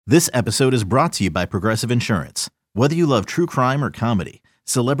This episode is brought to you by Progressive Insurance. Whether you love true crime or comedy,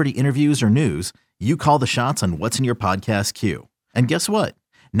 celebrity interviews or news, you call the shots on what's in your podcast queue. And guess what?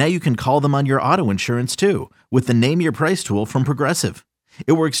 Now you can call them on your auto insurance too with the Name Your Price tool from Progressive.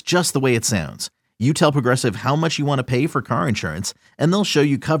 It works just the way it sounds. You tell Progressive how much you want to pay for car insurance, and they'll show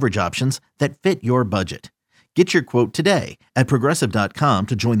you coverage options that fit your budget. Get your quote today at Progressive.com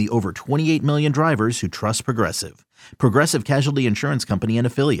to join the over 28 million drivers who trust Progressive. Progressive Casualty Insurance Company and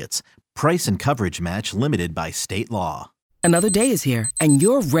Affiliates. Price and coverage match limited by state law. Another day is here, and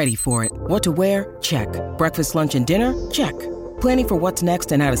you're ready for it. What to wear? Check. Breakfast, lunch, and dinner? Check. Planning for what's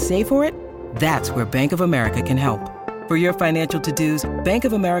next and how to save for it? That's where Bank of America can help. For your financial to-dos, Bank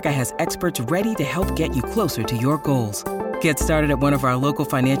of America has experts ready to help get you closer to your goals. Get started at one of our local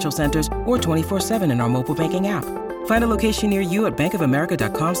financial centers or 24/7 in our mobile banking app. Find a location near you at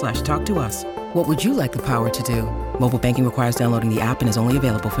bankofamerica.com/talktous. What would you like the power to do? Mobile banking requires downloading the app and is only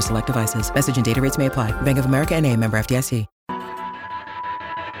available for select devices. Message and data rates may apply. Bank of America N.A., member FDIC.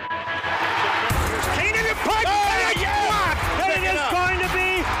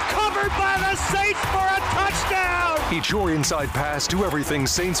 It's your inside pass to everything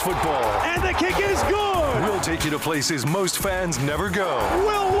Saints football. And the kick is good. We'll take you to places most fans never go.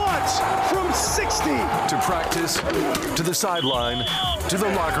 We'll watch from 60. To practice, to the sideline, to the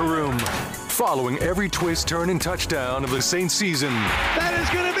locker room. Following every twist, turn, and touchdown of the Saints season. That is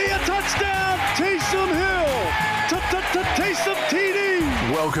going to be a touchdown. Taysom Hill. Taysom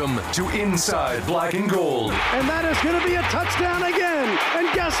TD. Welcome to Inside Black and Gold. And that is going to be a touchdown again.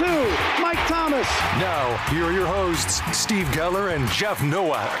 And guess who? Mike Thomas. Now, here are your hosts, Steve Geller and Jeff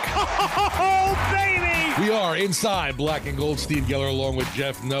Nowak. Oh, baby! We are Inside Black and Gold. Steve Geller along with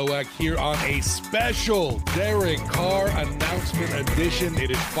Jeff Nowak here on a special Derek Carr announcement edition. It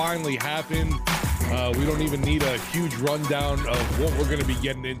has finally happened. We don't even need a huge rundown of what we're going to be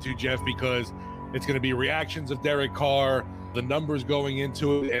getting into, Jeff, because it's going to be reactions of Derek Carr, the numbers going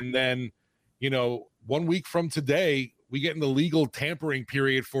into it, and then, 1 week from today, we get in the legal tampering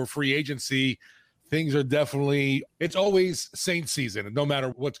period for free agency. Things are definitely, it's always Saints season, no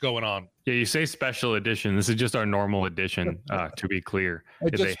matter what's going on. Yeah, you say special edition. This is just our normal edition, to be clear.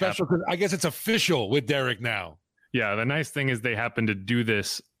 It's just special because I guess it's official with Derek now. Yeah, the nice thing is they happen to do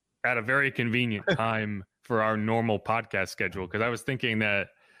this at a very convenient time for our normal podcast schedule, because I was thinking that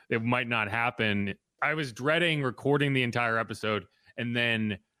it might not happen. I was dreading recording the entire episode, and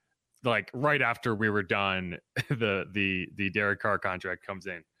then right after we were done, the Derek Carr contract comes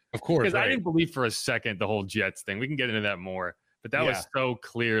in. Of course, because I didn't believe for a second the whole Jets thing. We can get into that more, but that was so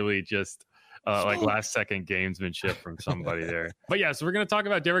clearly just last second gamesmanship from somebody there. But yeah, so we're going to talk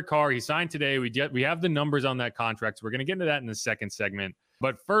about Derek Carr. He signed today. We have the numbers on that contract, so we're going to get into that in the second segment.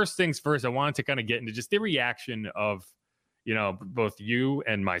 But first things first, I wanted to kind of get into just the reaction of both you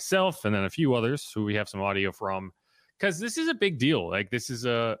and myself, and then a few others who we have some audio from, because this is a big deal. This is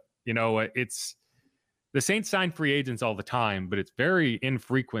it's the Saints sign free agents all the time, but it's very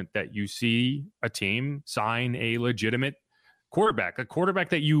infrequent that you see a team sign a legitimate quarterback, a quarterback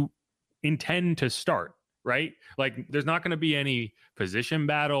that you intend to start, right? There's not going to be any position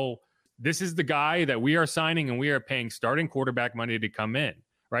battle. This is the guy that we are signing, and we are paying starting quarterback money to come in.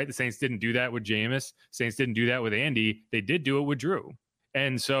 Right? The Saints didn't do that with Jameis. Saints didn't do that with Andy. They did do it with Drew.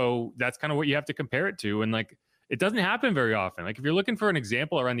 And so that's kind of what you have to compare it to. And it doesn't happen very often. If you're looking for an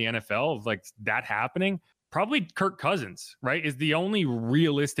example around the NFL of that happening, probably Kirk Cousins, right, is the only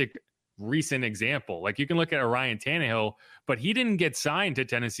realistic recent example. You can look at Ryan Tannehill, but he didn't get signed to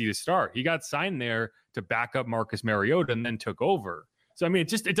Tennessee to start. He got signed there to back up Marcus Mariota and then took over. So, I mean,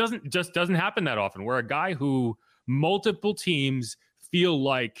 it doesn't happen that often, where a guy who multiple teams feel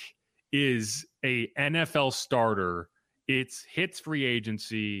like is a NFL starter, hits free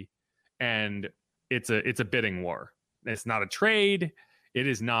agency, and it's a bidding war. It's not a trade. It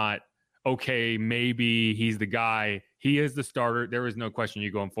is not, okay, maybe he's the guy. He is the starter. There is no question you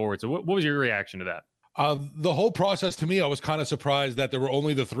going forward. So what was your reaction to that? The whole process, to me, I was kind of surprised that there were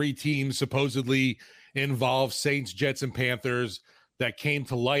only the three teams supposedly involved, Saints, Jets, and Panthers, that came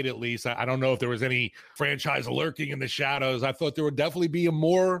to light, at least. I don't know if there was any franchise lurking in the shadows. I thought there would definitely be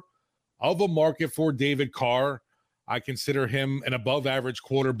more of a market for David Carr. I consider him an above average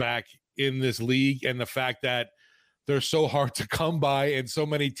quarterback in this league, and the fact that they're so hard to come by and so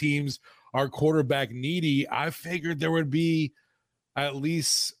many teams are quarterback needy, I figured there would be at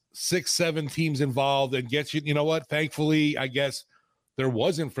least 6-7 teams involved, and you know what? Thankfully, I guess there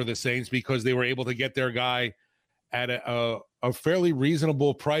wasn't for the Saints, because they were able to get their guy at a fairly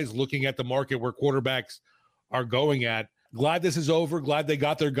reasonable price, looking at the market where quarterbacks are going at. Glad this is over. Glad they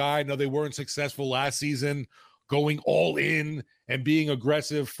got their guy. I know they weren't successful last season. going all in and being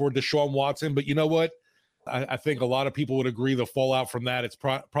aggressive for Deshaun Watson. But you know what? I think a lot of people would agree the fallout from that, it's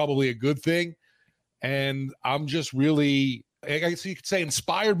probably a good thing. And I'm just really, I guess you could say,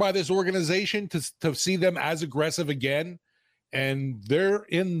 inspired by this organization to see them as aggressive again. And they're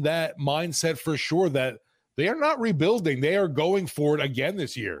in that mindset for sure that they are not rebuilding. They are going for it again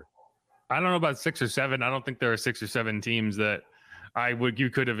this year. I don't know about 6 or 7. I don't think there are 6 or 7 teams that you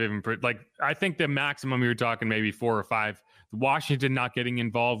could have even I think the maximum you're talking maybe 4 or 5. Washington not getting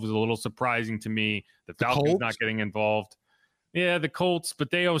involved was a little surprising to me. The Falcons Colts? Not getting involved. Yeah, the Colts, but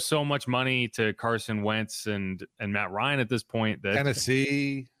they owe so much money to Carson Wentz and Matt Ryan at this point. That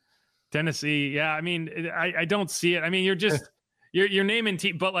Tennessee. Yeah, I mean, I don't see it. I mean, you're just you're naming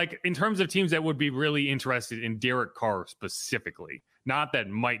team, but like in terms of teams that would be really interested in Derek Carr specifically, not that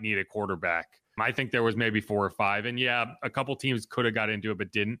might need a quarterback. I think there was maybe 4 or 5, and yeah, a couple teams could have got into it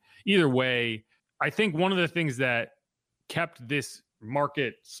but didn't. Either way, I think one of the things that kept this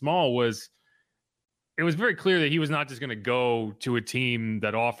market small was it was very clear that he was not just going to go to a team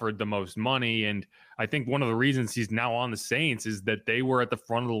that offered the most money. And I think one of the reasons he's now on the Saints is that they were at the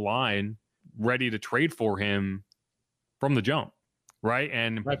front of the line ready to trade for him from the jump. Right.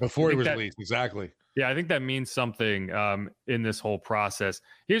 And right before he was released. Exactly. Yeah, I think that means something in this whole process.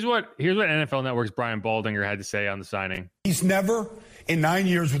 Here's what NFL Network's Brian Baldinger had to say on the signing. He's never, in 9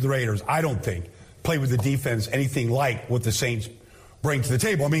 years with the Raiders, I don't think, played with the defense anything like what the Saints bring to the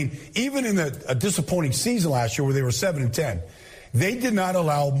table. I mean, even in a disappointing season last year where they were 7-10, they did not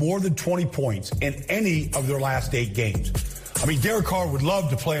allow more than 20 points in any of their last 8 games. I mean, Derek Carr would love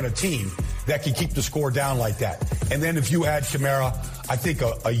to play on a team that can keep the score down like that. And then if you add Kamara, I think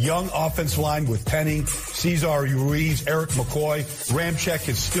a young offensive line with Penny, Cesar Ruiz, Eric McCoy, Ramczyk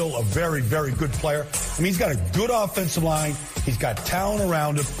is still a very, very good player. I mean, he's got a good offensive line. He's got talent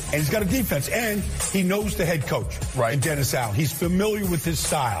around him, and he's got a defense. And he knows the head coach, right, in Dennis Allen. He's familiar with his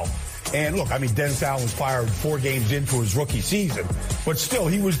style. And look, I mean, Dennis Allen was fired 4 games into his rookie season, but still,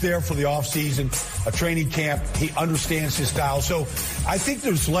 he was there for the offseason, a training camp. He understands his style. So I think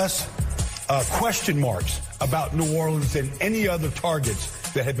there's less question marks about New Orleans than any other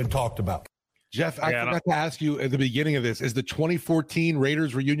targets that have been talked about. Jeff, I forgot to ask you at the beginning of this, is the 2014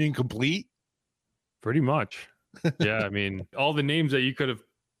 Raiders reunion complete? Pretty much. Yeah, I mean, all the names that you could have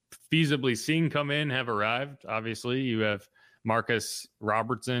feasibly seen come in have arrived. Obviously, you have Marcus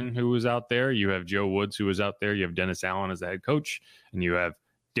Robertson, who was out there. You have Joe Woods, who was out there. You have Dennis Allen as the head coach. And you have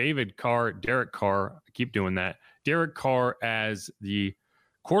Derek Carr. I keep doing that. Derek Carr as the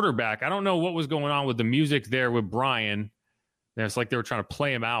quarterback. I don't know what was going on with the music there with Brian. It's like they were trying to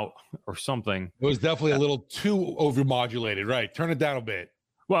play him out or something. It was definitely a little too overmodulated, right? Turn it down a bit.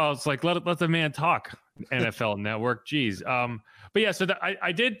 Well, it's like let the man talk. NFL Network, geez. But yeah, so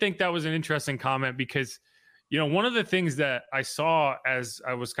I did think that was an interesting comment because, you know, one of the things that I saw as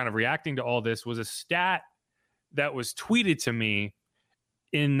I was kind of reacting to all this was a stat that was tweeted to me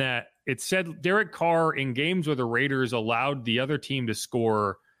in that it said Derek Carr in games where the Raiders allowed the other team to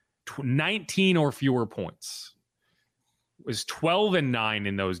score 19 or fewer points. It was 12-9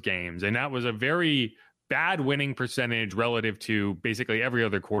 in those games. And that was a very bad winning percentage relative to basically every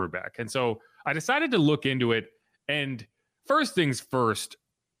other quarterback. And so I decided to look into it. And first things first,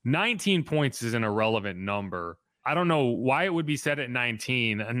 19 points is an irrelevant number. I don't know why it would be set at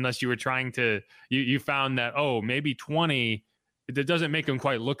 19 unless you were trying to, you found that, oh, maybe 20, that doesn't make them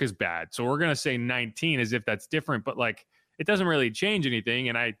quite look as bad. So we're going to say 19 as if that's different, but like, it doesn't really change anything.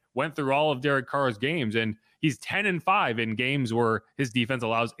 And I went through all of Derek Carr's games and he's 10-5 in games where his defense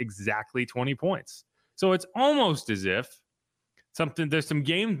allows exactly 20 points. So it's almost as if there's some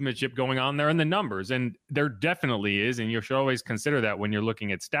gamesmanship going on there in the numbers, and there definitely is. And you should always consider that when you're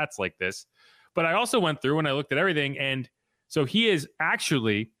looking at stats like this. But I also went through and I looked at everything. And so he is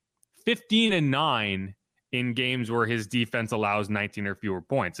actually 15-9 in games where his defense allows 19 or fewer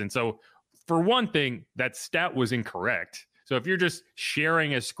points. And so for one thing, that stat was incorrect. So if you're just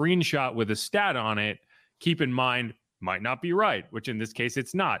sharing a screenshot with a stat on it, keep in mind, might not be right, which in this case,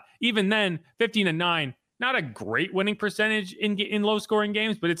 it's not. Even then, 15-9, not a great winning percentage in low scoring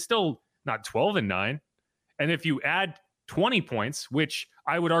games, but it's still not 12-9. And if you add 20 points, which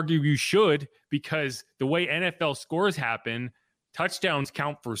I would argue you should, because the way NFL scores happen, touchdowns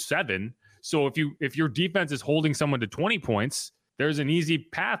count for 7. So if your defense is holding someone to 20 points, there's an easy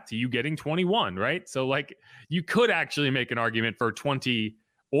path to you getting 21, right? So like you could actually make an argument for 20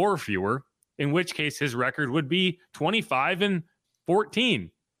 or fewer, in which case his record would be 25-14.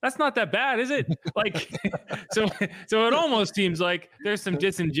 That's not that bad, is it? Like, so it almost seems like there's some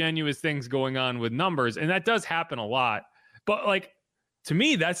disingenuous things going on with numbers, and that does happen a lot. But like, to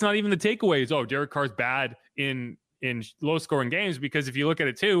me, that's not even the takeaway. Is Derek Carr's bad in low scoring games, because if you look at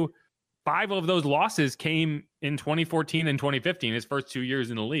it too, 5 of those losses came in 2014 and 2015, his first 2 years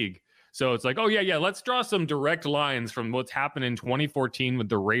in the league. So it's like, oh yeah, let's draw some direct lines from what's happened in 2014 with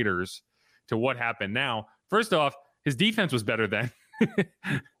the Raiders to what happened now. First off, his defense was better then.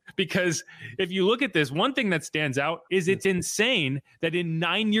 Because if you look at this, one thing that stands out is it's insane that in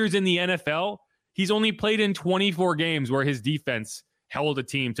 9 years in the NFL, he's only played in 24 games where his defense held a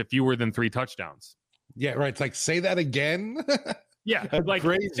team to fewer than 3 touchdowns. Yeah, right. It's like, say that again. Yeah, That's like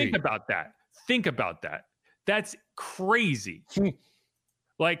crazy. Think about that. That's crazy.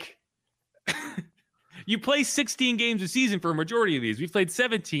 Like, you play 16 games a season for a majority of these. We've played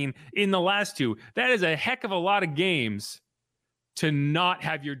 17 in the last 2. That is a heck of a lot of games to not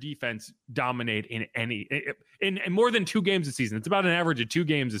have your defense dominate in more than 2 games a season. It's about an average of 2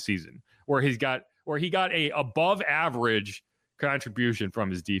 games a season where he got a above average contribution from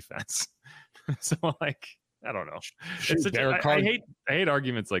his defense. So like, I don't know. I hate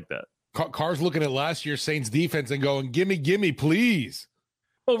arguments like that. Carr's looking at last year's Saints defense and going, gimme, please.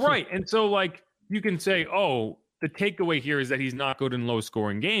 Well, right. And so like, you can say, oh, the takeaway here is that he's not good in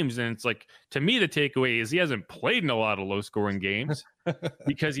low-scoring games. And it's like, to me, the takeaway is he hasn't played in a lot of low-scoring games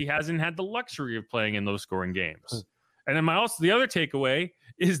because he hasn't had the luxury of playing in low-scoring games. And then the other takeaway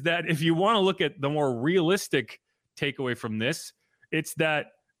is that if you want to look at the more realistic takeaway from this, it's that,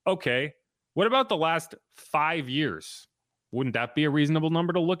 okay, what about the last 5 years? Wouldn't that be a reasonable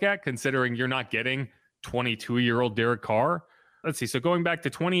number to look at, considering you're not getting 22-year-old Derek Carr? Let's see. So going back to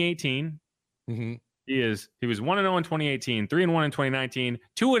 2018, he was 1-0 in 2018, 3-1 in 2019,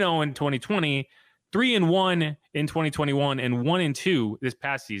 2-0 in 2020, 3-1 in 2021, and 1-2 this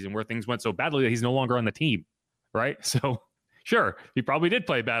past season, where things went so badly that he's no longer on the team. Right? So sure, he probably did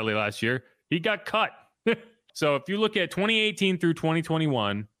play badly last year. He got cut. So if you look at 2018 through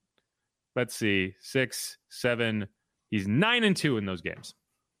 2021, let's see, 6, 7, he's 9-2 in those games.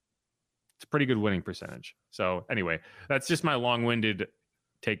 It's a pretty good winning percentage. So anyway, that's just my long-winded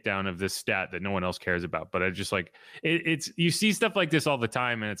takedown of this stat that no one else cares about. But I just like it's you see stuff like this all the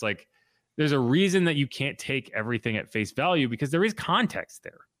time, and it's like there's a reason that you can't take everything at face value because there is context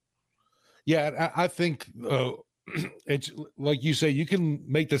there. Yeah, I think it's like you say, you can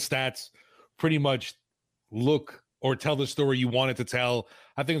make the stats pretty much look or tell the story you want it to tell.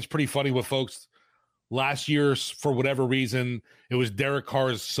 I think it's pretty funny with folks. Last year, for whatever reason, it was Derek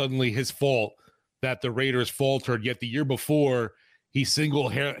Carr's suddenly his fault that the Raiders faltered. Yet the year before, he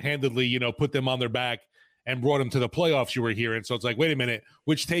single-handedly, put them on their back and brought them to the playoffs you were hearing. So it's like, wait a minute,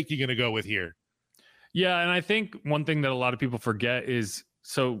 which take are you going to go with here? Yeah, and I think one thing that a lot of people forget is,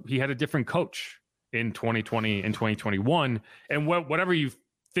 so he had a different coach in 2020 and 2021. And whatever you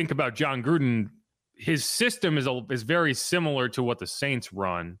think about John Gruden, his system is very similar to what the Saints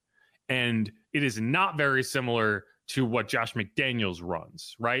run. And it is not very similar to what Josh McDaniels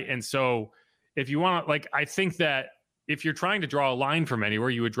runs, right? And so if you want to, I think that if you're trying to draw a line from anywhere,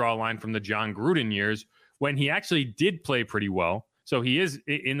 you would draw a line from the John Gruden years when he actually did play pretty well. So he is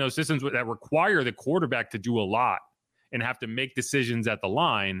in those systems that require the quarterback to do a lot and have to make decisions at the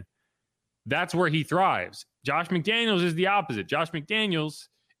line. That's where he thrives. Josh McDaniels is the opposite. Josh McDaniels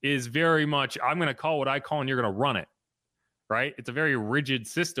is very much, I'm going to call what I call and you're going to run it, right? It's a very rigid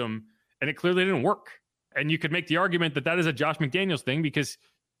system, and it clearly didn't work. And you could make the argument that is a Josh McDaniels thing because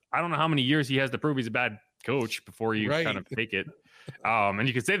I don't know how many years he has to prove he's a bad coach before you kind of take it. And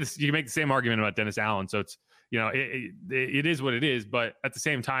you could say this, you can make the same argument about Dennis Allen. So it's, it is what it is. But at the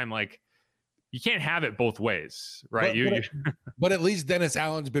same time, you can't have it both ways, right? But at least Dennis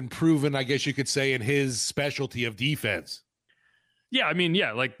Allen's been proven, I guess you could say, in his specialty of defense. Yeah, I mean,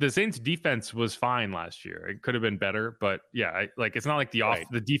 the Saints defense was fine last year. It could have been better, but it's not like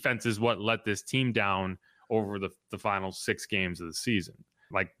the defense is what let this team down over the final 6 games of the season.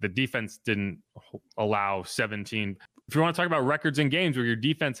 The defense didn't allow 17. If you want to talk about records in games where your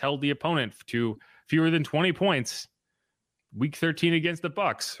defense held the opponent to fewer than 20 points, week 13 against the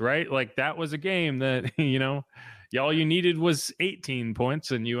Bucs, right? That was a game that, all you needed was 18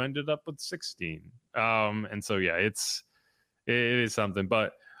 points and you ended up with 16. And so, it is something,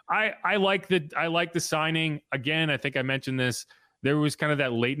 but I like the signing. Again, I think I mentioned this. There was kind of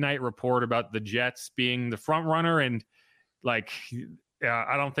that late night report about the Jets being the front runner. And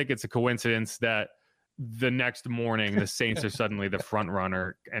I don't think it's a coincidence that the next morning the Saints are suddenly the front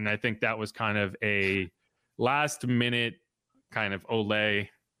runner. And I think that was kind of a last minute kind of Olay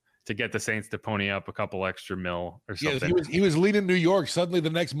to get the Saints to pony up a couple extra mil or something. Yeah, he was leading New York. Suddenly the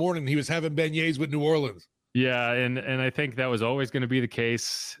next morning he was having beignets with New Orleans. Yeah, and I think that was always going to be the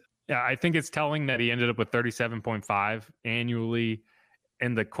case. Yeah, I think it's telling that he ended up with 37.5 annually.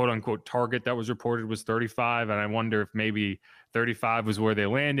 and the quote unquote target that was reported was 35. And I wonder if maybe 35 was where they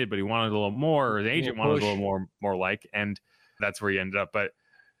landed, but he wanted a little more, or the agent wanted a little more like, and that's where he ended up. But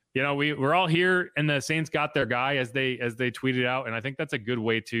we're all here, and the Saints got their guy as they tweeted out, and I think that's a good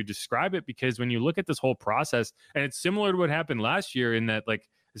way to describe it, because when you look at this whole process, and it's similar to what happened last year in that, like,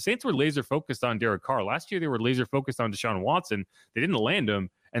 the Saints were laser focused on Derek Carr. Last year they were laser focused on Deshaun Watson. They didn't land him,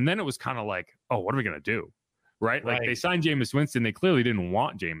 and then it was kind of like, oh, what are we gonna do, right? Like they signed Jameis Winston. They clearly didn't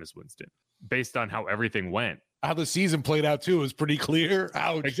want Jameis Winston based on how everything went. How the season played out too was pretty clear.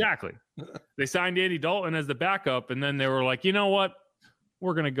 Ouch. Exactly. They signed Andy Dalton as the backup, and then they were like, you know what?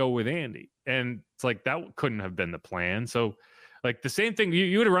 We're going to go with Andy. And it's like, that couldn't have been the plan. So like the same thing,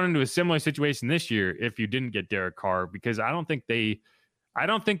 you would have run into a similar situation this year if you didn't get Derek Carr, because I don't think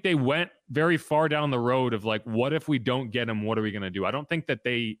they went very far down the road of like, what if we don't get him? What are we going to do? I don't think that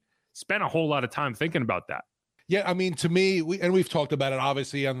they spent a whole lot of time thinking about that. Yeah. I mean, to me, we've talked about it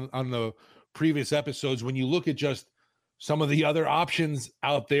obviously on the previous episodes, when you look at just some of the other options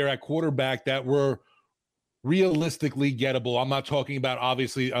out there at quarterback that were realistically gettable. I'm not talking about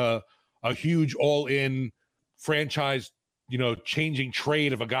obviously a huge all-in franchise, changing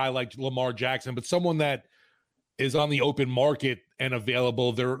trade of a guy like Lamar Jackson, but someone that is on the open market and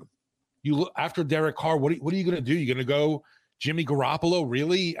available there. You look after Derek Carr. What are you going to do? You're going to go Jimmy Garoppolo?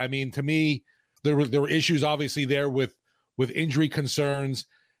 Really? I mean, to me, there were issues obviously there with injury concerns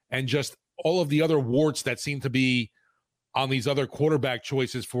and just all of the other warts that seem to be on these other quarterback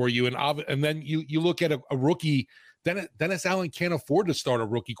choices for you. And then you look at a rookie, Dennis Allen can't afford to start a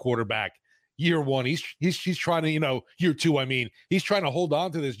rookie quarterback year one. He's trying to, year two, I mean, he's trying to hold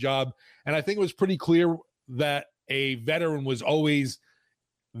on to this job. And I think it was pretty clear that a veteran was always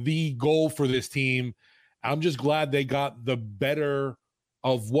the goal for this team. I'm just glad they got the better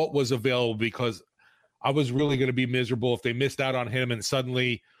of what was available, because I was really going to be miserable if they missed out on him and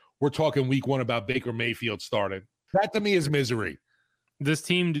suddenly we're talking week one about Baker Mayfield started. That to me is misery. This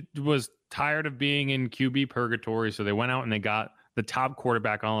team was tired of being in QB purgatory, so they went out and they got the top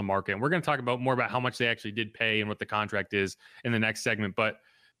quarterback on the market. And we're going to talk more about how much they actually did pay and what the contract is in the next segment. But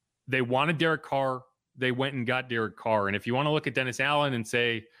they wanted Derek Carr. They went and got Derek Carr. And if you want to look at Dennis Allen and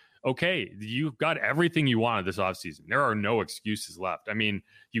say, okay, you've got everything you wanted this offseason, there are no excuses left. I mean,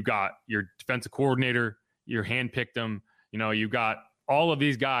 you got your defensive coordinator, you handpicked them. You got all of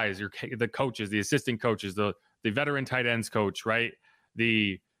these guys, the coaches, the assistant coaches, the veteran tight ends coach, right?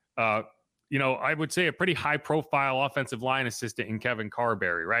 I would say a pretty high profile offensive line assistant in Kevin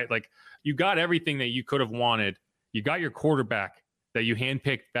Carberry, right? Like, you got everything that you could have wanted. You got your quarterback that you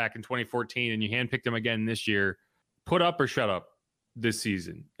handpicked back in 2014 and you handpicked him again this year. Put up or shut up this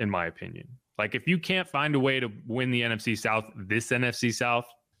season, in my opinion. Like, if you can't find a way to win the NFC South, this NFC South,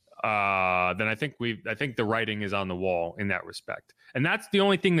 then I think the writing is on the wall in that respect. And that's the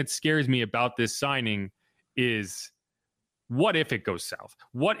only thing that scares me about this signing is, what if it goes south?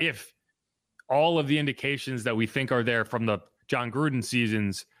 What if all of the indications that we think are there from the John Gruden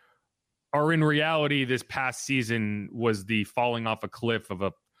seasons are in reality this past season was the falling off a cliff of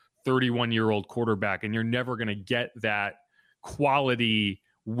a 31-year-old quarterback, and you're never going to get that quality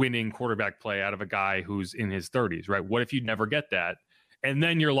winning quarterback play out of a guy who's in his 30s, right? What if you never get that? And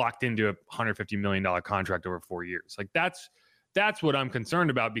then you're locked into a $150 million contract over 4 years. Like, that's what I'm concerned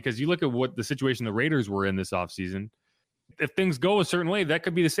about, because you look at what the situation the Raiders were in this offseason. If things go a certain way, that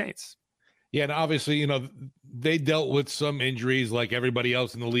could be the Saints. Yeah, and obviously, they dealt with some injuries like everybody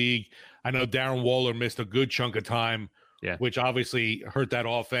else in the league. I know Darren Waller missed a good chunk of time, which obviously hurt that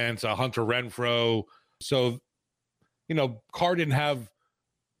offense. Hunter Renfrow. So, Carr didn't have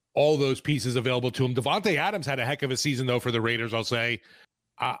all those pieces available to him. Devontae Adams had a heck of a season, though, for the Raiders, I'll say.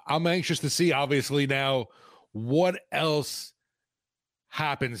 I'm anxious to see, obviously, now what else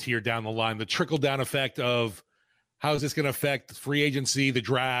happens here down the line. The trickle-down effect of how is this going to affect free agency, the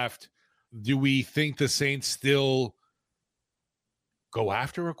draft. Do we think the Saints still go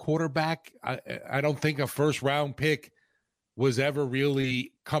after a quarterback? I don't think a first-round pick was ever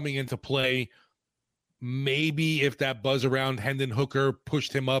really coming into play. Maybe if that buzz around Hendon Hooker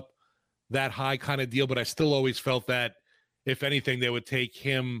pushed him up that high kind of deal, but I still always felt that, if anything, they would take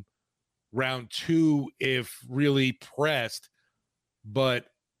him round 2 if really pressed. But,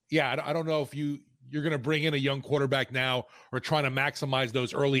 yeah, I don't know if you're going to bring in a young quarterback now or trying to maximize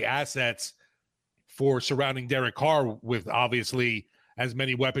those early assets for surrounding Derek Carr with obviously as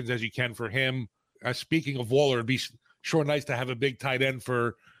many weapons as you can for him. Speaking of Waller, it'd be sure nice to have a big tight end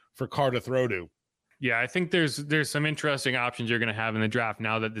for Carr to throw to. Yeah, I think there's some interesting options you're going to have in the draft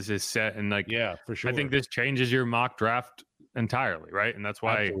now that this is set. And yeah, for sure. I think this changes your mock draft entirely, right? And that's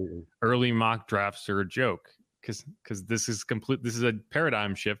why early mock drafts are a joke. because this is a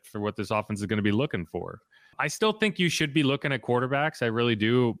paradigm shift for what this offense is going to be looking for. I still think you should be looking at quarterbacks. I really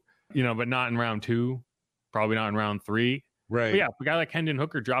do, but not in round 2, probably not in round 3. Right. But yeah, if a guy like Hendon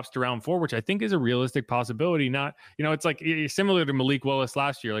Hooker drops to round 4, which I think is a realistic possibility, not, it's like similar to Malik Willis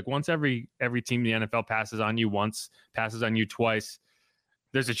last year. Like once every team in the NFL passes on you once, passes on you twice,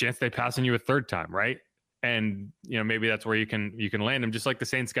 there's a chance they pass on you a third time, right? And maybe that's where you can land him, just like the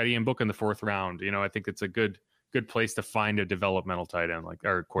Saints got Ian Book in the 4th round. I think it's a good place to find a developmental tight end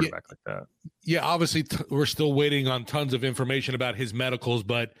or quarterback like that. Yeah, obviously we're still waiting on tons of information about his medicals,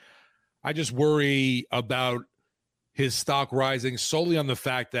 but I just worry about his stock rising solely on the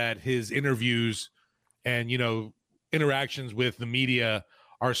fact that his interviews and, interactions with the media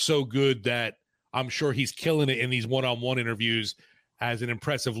are so good that I'm sure he's killing it in these one-on-one interviews as an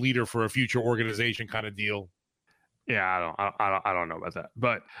impressive leader for a future organization kind of deal. Yeah, I don't know about that.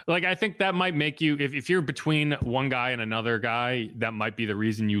 But like, I think that might make you, if you're between one guy and another guy, that might be the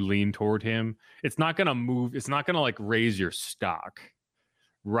reason you lean toward him. It's not going to move. It's not going to like raise your stock,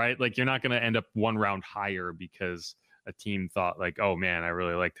 right? Like you're not going to end up one round higher because a team thought like, oh man, I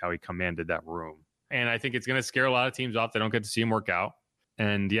really liked how he commanded that room. And I think it's going to scare a lot of teams off. They don't get to see him work out.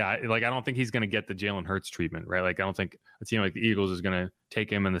 And yeah, like I don't think he's going to get the Jalen Hurts treatment, right? Like I don't think a team like the Eagles is going to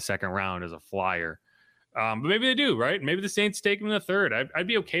take him in the 2nd round as a flyer. But maybe they do, right? Maybe the Saints take him in the 3rd. I'd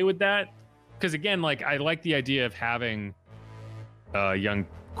be okay with that. Because again, like I like the idea of having a young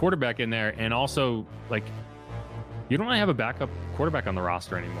quarterback in there, and also like you don't really have a backup quarterback on the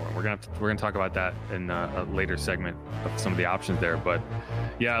roster anymore. We're gonna talk about that in a later segment of some of the options there. But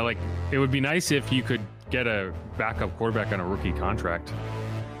yeah, like it would be nice if you could get a backup quarterback on a rookie contract.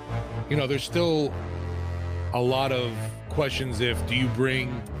 There's still a lot of questions. Do you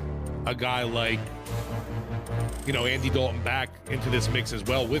bring a guy like, Andy Dalton back into this mix as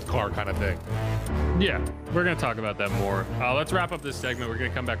well with Carr kind of thing? Yeah, we're going to talk about that more. Let's wrap up this segment. We're going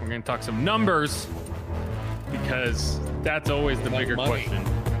to come back. We're going to talk some numbers because that's always the bigger question.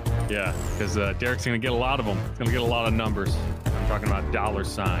 Yeah, because Derek's going to get a lot of them. He's going to get a lot of numbers. I'm talking about dollar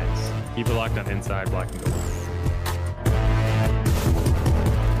signs. Keep it locked on Inside Black and Gold.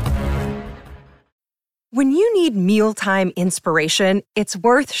 When you need mealtime inspiration, it's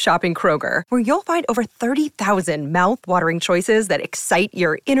worth shopping Kroger, where you'll find over 30,000 mouth-watering choices that excite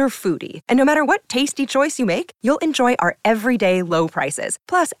your inner foodie. And no matter what tasty choice you make, you'll enjoy our everyday low prices,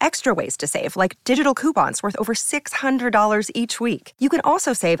 plus extra ways to save, like digital coupons worth over $600 each week. You can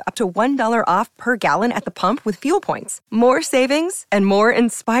also save up to $1 off per gallon at the pump with fuel points. More savings and more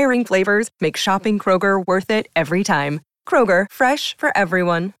inspiring flavors make shopping Kroger worth it every time. Kroger, fresh for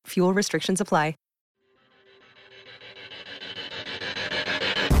everyone. Fuel restrictions apply.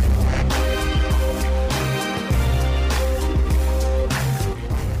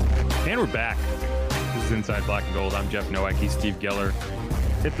 And we're back. This is Inside Black and Gold. I'm Jeff Nowak. He's Steve Geller.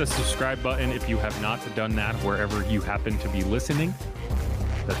 Hit the subscribe button if you have not done that wherever you happen to be listening.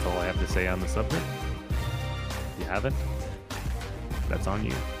 That's all I have to say on the subject. If you haven't, that's on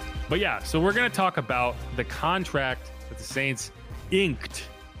you. But yeah, so we're going to talk about the contract that the Saints inked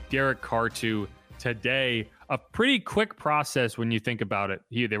Derek Carr to today. A pretty quick process when you think about it.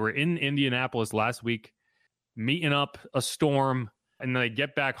 They were in Indianapolis last week, meeting up a storm, and they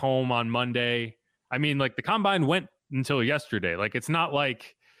get back home on Monday. I mean, like the combine went until yesterday. Like it's not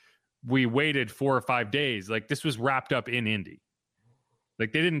like we waited 4 or 5 days. Like this was wrapped up in Indy.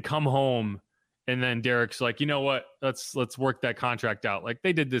 Like they didn't come home and then Derek's like, you know what? Let's work that contract out. Like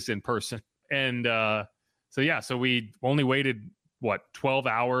they did this in person. And so we only waited 12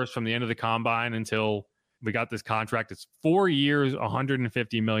 hours from the end of the combine until we got this contract. It's 4 years,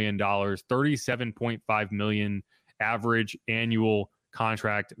 $150 million, $37.5 million average annual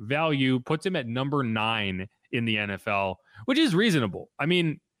contract value, puts him at number 9 in the NFL, which is reasonable. I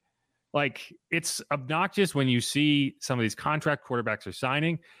mean, like it's obnoxious when you see some of these contract quarterbacks are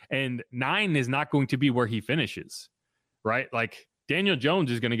signing, and 9 is not going to be where he finishes, right? Like Daniel Jones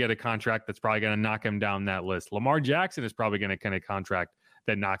is going to get a contract that's probably going to knock him down that list. Lamar Jackson is probably going to get a contract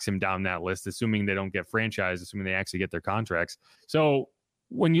that knocks him down that list, assuming they don't get franchised, assuming they actually get their contracts. So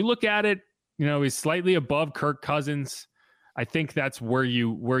when you look at it, he's slightly above Kirk Cousins. I think that's where you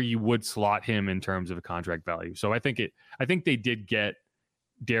would slot him in terms of a contract value. So I think they did get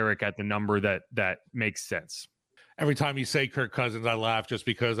Derek at the number that makes sense. Every time you say Kirk Cousins, I laugh just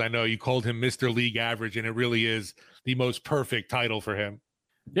because I know you called him Mr. League Average, and it really is the most perfect title for him.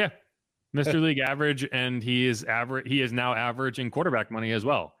 Yeah, Mr. League Average, and he is average. He is now averaging quarterback money as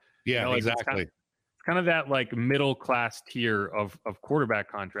well. Yeah, exactly. It's kind of that like middle class tier of quarterback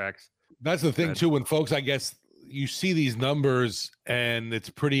contracts. That's the thing too. When folks, I guess, you see these numbers and it's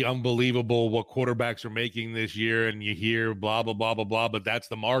pretty unbelievable what quarterbacks are making this year, and you hear blah, blah, blah, blah, blah, but that's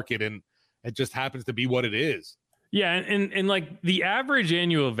the market, and it just happens to be what it is. Yeah, and like the average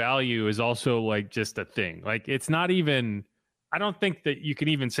annual value is also like just a thing. Like it's not even, I don't think that you can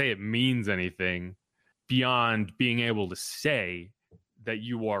even say it means anything beyond being able to say that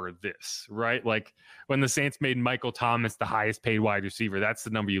you are this, right? Like when the Saints made Michael Thomas the highest paid wide receiver, that's the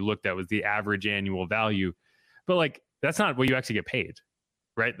number you looked at, was the average annual value. But like that's not what you actually get paid,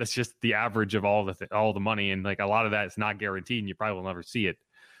 right? That's just the average of all the money, and like a lot of that is not guaranteed, and you probably will never see it.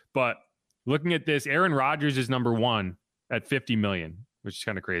 But looking at this, Aaron Rodgers is number one at $50 million, which is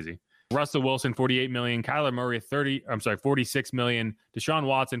kind of ccrazy. Russell Wilson, $48 million. Kyler Murray, $46 million. Deshaun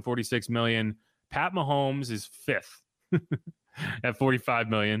Watson, $46 million. Pat Mahomes is fifth at $45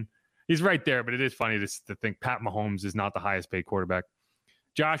 million. He's right there, but it is funny to think Pat Mahomes is not the highest paid quarterback.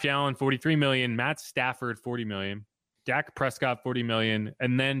 Josh Allen, $43 million. Matt Stafford, $40 million. Dak Prescott, $40 million.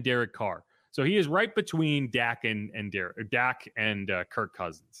 And then Derek Carr. So he is right between Dak and Kirk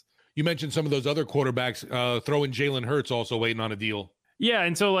Cousins. You mentioned some of those other quarterbacks. Throw in Jalen Hurts also waiting on a deal. Yeah,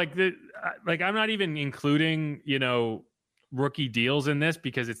 and so like I'm not even including rookie deals in this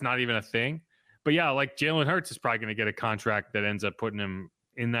because it's not even a thing. But yeah, like Jalen Hurts is probably going to get a contract that ends up putting him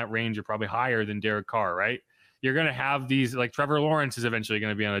in that range or probably higher than Derek Carr, right? You're going to have these, like Trevor Lawrence is eventually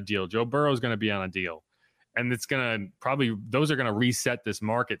going to be on a deal. Joe Burrow is going to be on a deal, and it's going to those are going to reset this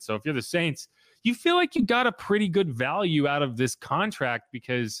market. So if you're the Saints, you feel like you got a pretty good value out of this contract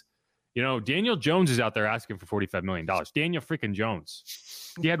because Daniel Jones is out there asking for $45 million. Daniel freaking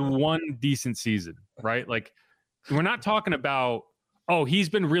Jones. He had one decent season, right? Like, we're not talking about, he's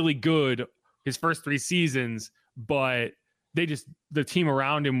been really good his first 3 seasons, but the team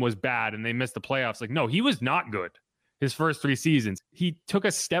around him was bad and they missed the playoffs. Like, no, he was not good his first 3 seasons. He took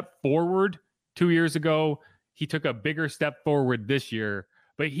a step forward 2 years ago. He took a bigger step forward this year,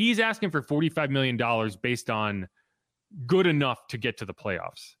 but he's asking for $45 million based on good enough to get to the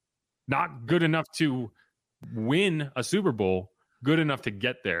playoffs. Not good enough to win a Super Bowl, good enough to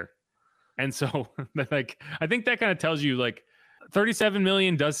get there. And so, like, I think that kind of tells you, like, $37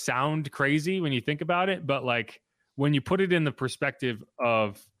 million does sound crazy when you think about it, but like when you put it in the perspective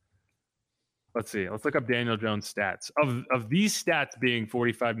of, let's look up Daniel Jones' stats. Of these stats being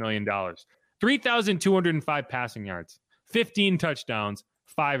 $45 million, 3,205 passing yards, 15 touchdowns,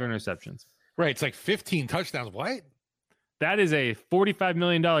 5 interceptions. Right. It's like 15 touchdowns. What? That is a $45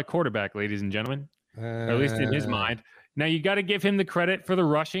 million quarterback, ladies and gentlemen, or at least in his mind. Now, you got to give him the credit for the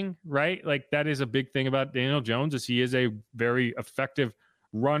rushing, right? Like, that is a big thing about Daniel Jones, is he is a very effective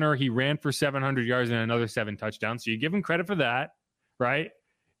runner. He ran for 700 yards and another 7 touchdowns. So you give him credit for that, right?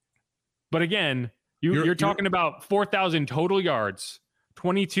 But again, you're talking about 4,000 total yards,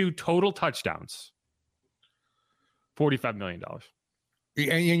 22 total touchdowns, $45 million.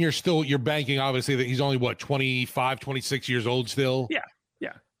 And you're banking, obviously, that he's only, 25, 26 years old still? Yeah.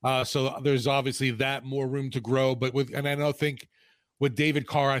 So there's obviously that more room to grow. But I think with David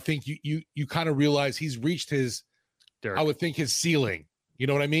Carr, I think you kind of realize he's reached his ceiling. You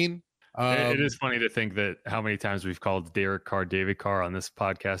know what I mean? It is funny to think that how many times we've called Derek Carr David Carr on this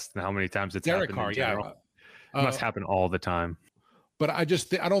podcast, and how many times it's Derek happened Carr, in general. It must happen all the time. But I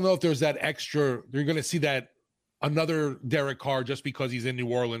don't know if there's that extra. You're going to see that another Derek Carr just because he's in New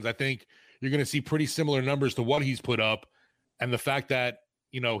Orleans. I think you're going to see pretty similar numbers to what he's put up, and the fact that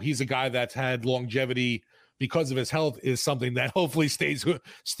he's a guy that's had longevity because of his health is something that hopefully stays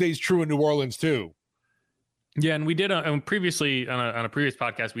true in New Orleans too. Yeah, and we did previously on a previous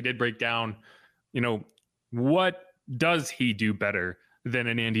podcast, we did break down, what does he do better than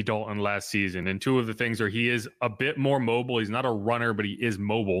an Andy Dalton last season? And 2 of the things are he is a bit more mobile. He's not a runner, but he is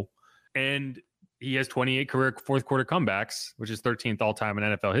mobile, and he has 28 career fourth quarter comebacks, which is 13th all time in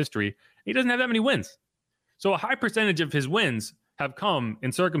NFL history. He doesn't have that many wins, so a high percentage of his wins have come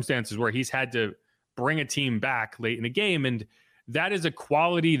in circumstances where he's had to bring a team back late in the game. And that is a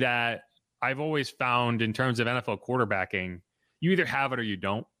quality that I've always found in terms of NFL quarterbacking. You either have it or you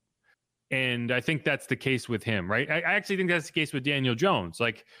don't. And I think that's the case with him, right? I actually think that's the case with Daniel Jones.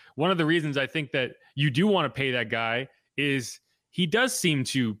 Like, one of the reasons I think that you do want to pay that guy is he does seem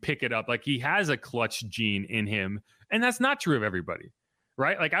to pick it up. Like, he has a clutch gene in him. And that's not true of everybody.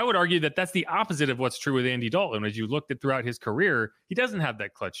 Right? Like, I would argue that that's the opposite of what's true with Andy Dalton. As you looked at throughout his career, he doesn't have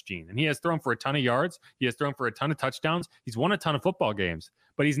that clutch gene, and he has thrown for a ton of yards. He has thrown for a ton of touchdowns. He's won a ton of football games,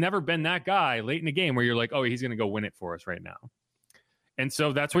 but he's never been that guy late in the game where you're like, oh, he's going to go win it for us right now. And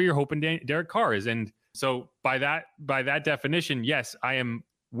so that's where you're hoping Derek Carr is. And so by that definition, yes, I am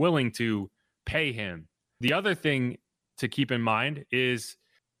willing to pay him. The other thing to keep in mind is,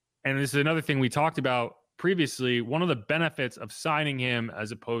 and this is another thing we talked about previously, one of the benefits of signing him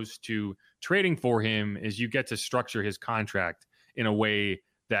as opposed to trading for him is you get to structure his contract in a way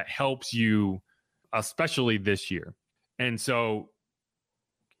that helps you, especially this year. And so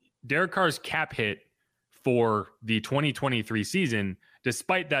Derek Carr's cap hit for the 2023 season,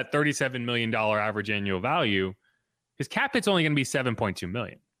 despite that $37 million average annual value, his cap hit's only going to be $7.2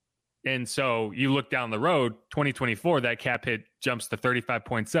 million. And so you look down the road, 2024, that cap hit jumps to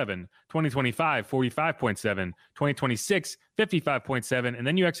 35.7, 2025, 45.7, 2026, 55.7. And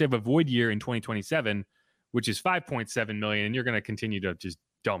then you actually have a void year in 2027, which is 5.7 million. And you're going to continue to just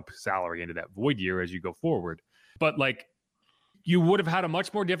dump salary into that void year as you go forward. But like, you would have had a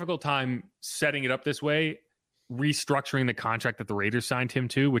much more difficult time setting it up this way, restructuring the contract that the Raiders signed him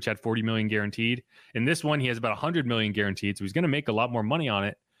to, which had 40 million guaranteed. In this one, he has about 100 million guaranteed. So he's going to make a lot more money on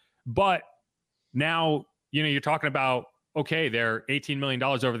it. But now, you're talking about, okay, they're $18 million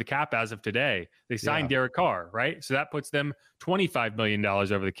over the cap as of today. They signed Derek Carr, right? So that puts them $25 million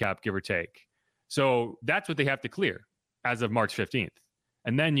over the cap, give or take. So that's what they have to clear as of March 15th.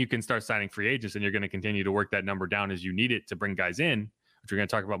 And then you can start signing free agents, and you're going to continue to work that number down as you need it to bring guys in, which we're going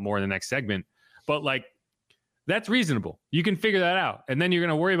to talk about more in the next segment. But like, that's reasonable. You can figure that out. And then you're going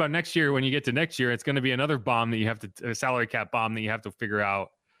to worry about next year. When you get to next year, it's going to be another bomb that you have to, a salary cap bomb that you have to figure out.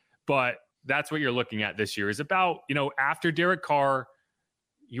 But that's what you're looking at this year is about, after Derek Carr,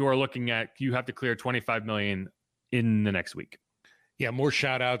 you are looking at, you have to clear $25 million in the next week. Yeah. More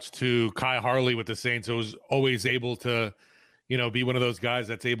shout outs to Kai Harley with the Saints, who was always able to, be one of those guys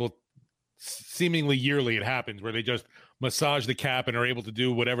that's able, seemingly yearly it happens, where they just massage the cap and are able to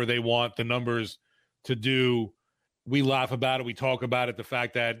do whatever they want the numbers to do. We laugh about it. We talk about it. The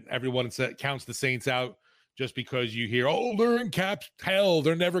fact that everyone counts the Saints out just because you hear, oh, they're in cap hell,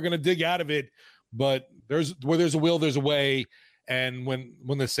 they're never going to dig out of it. But where there's a will, there's a way. And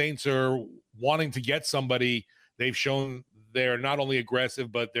when the Saints are wanting to get somebody, they've shown they're not only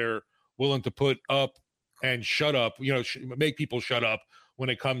aggressive, but they're willing to put up and shut up, make people shut up when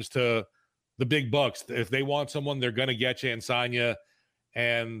it comes to the big bucks. If they want someone, they're going to get you and sign you.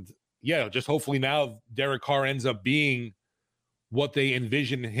 And yeah, just hopefully now Derek Carr ends up being what they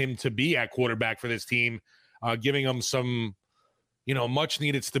envision him to be at quarterback for this team, giving them some, much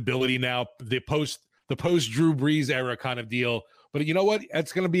needed stability now, the post Drew Brees era kind of deal. But you know what?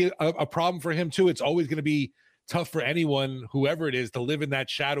 It's going to be a problem for him too. It's always going to be tough for anyone, whoever it is, to live in that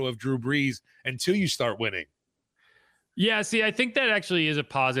shadow of Drew Brees until you start winning. Yeah, see, I think that actually is a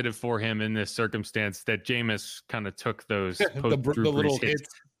positive for him in this circumstance that Jameis kind of took those the little hits,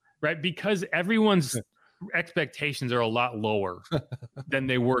 right? Because everyone's expectations are a lot lower than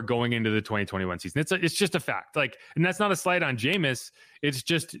they were going into the 2021 season. It's just a fact. Like, and that's not a slight on Jameis. It's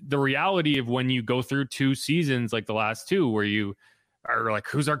just the reality of when you go through two seasons like the last two, where you are like,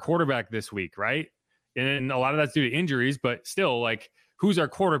 who's our quarterback this week, right? And a lot of that's due to injuries, but still, like, who's our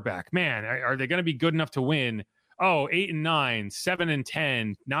quarterback? Man, are they going to be good enough to win? Oh, 8-9,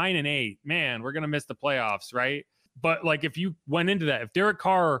 7-10, 9-8. Man, we're going to miss the playoffs, right? But like, if you went into that, if Derek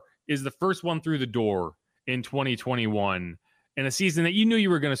Carr is the first one through the door in 2021 in a season that you knew you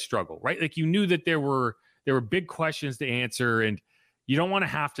were going to struggle, right? Like, you knew that there were big questions to answer, and you don't want to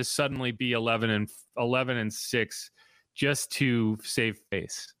have to suddenly be 11-6 just to save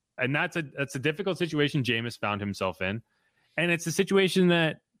face. And that's a difficult situation Jameis found himself in. And it's a situation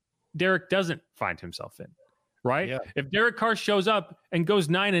that Derek doesn't find himself in, right? Yeah. If Derek Carr shows up and goes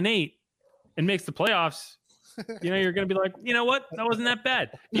 9-8 and makes the playoffs, you're going to be like, you know what? That wasn't that bad.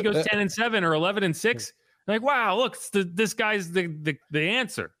 If he goes 10-7 or 11-6, like, wow, look, this guy's the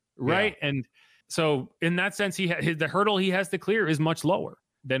answer, right? Yeah. And so in that sense, the hurdle he has to clear is much lower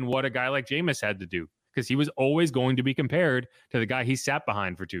than what a guy like Jameis had to do, because he was always going to be compared to the guy he sat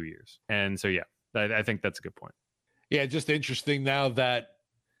behind for 2 years. And so, yeah, I think that's a good point. Yeah, just interesting now that,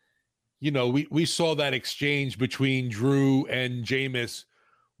 we saw that exchange between Drew and Jameis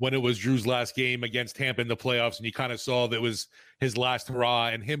when it was Drew's last game against Tampa in the playoffs, and you kind of saw that was his last hurrah,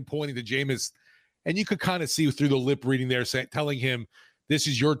 and him pointing to Jameis, and you could kind of see through the lip reading there, telling him, this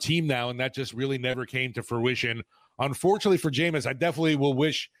is your team now, and that just really never came to fruition. Unfortunately for Jameis, I definitely will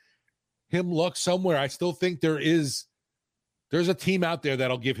wish him luck somewhere. I still think there's a team out there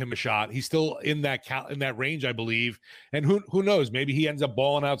that'll give him a shot. He's still in that range, I believe. And who knows? Maybe he ends up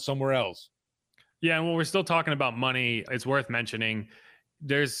balling out somewhere else. Yeah, and when we're still talking about money, it's worth mentioning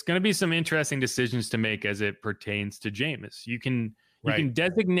there's going to be some interesting decisions to make as it pertains to Jameis. You can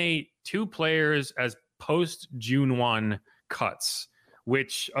designate two players as post June 1 cuts,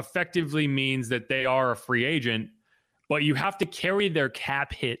 which effectively means that they are a free agent, but you have to carry their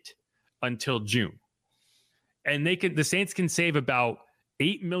cap hit until June. And the Saints can save about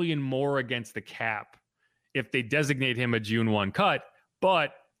 $8 million more against the cap if they designate him a June 1 cut.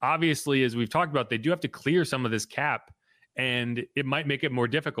 But obviously, as we've talked about, they do have to clear some of this cap, and it might make it more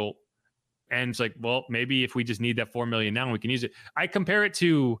difficult. And it's like, well, maybe if we just need that $4 million now, we can use it. I compare it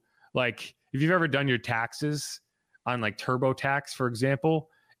to, like, if you've ever done your taxes on like TurboTax, for example,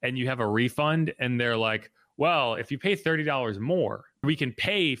 and you have a refund and they're like, well, if you pay $30 more, we can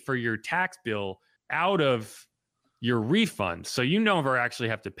pay for your tax bill out of your refund. So you never actually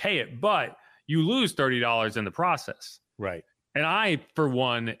have to pay it, but you lose $30 in the process. Right. And I, for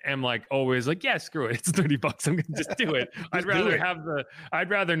one, am like always like, yeah, screw it. It's $30. I'm going to just do it. I'd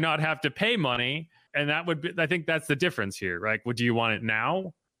rather not have to pay money. And that would be, I think that's the difference here, right? Well, do you want it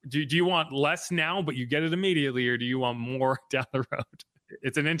now? Do you want less now, but you get it immediately? Or do you want more down the road?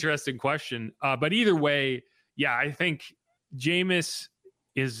 It's an interesting question. But either way, yeah, I think Jameis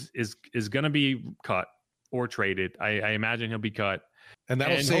is going to be cut or traded. I imagine he'll be cut. And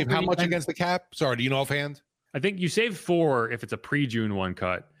that'll save how much against the cap? Sorry, do you know offhand? I think you save 4 if it's a pre-June 1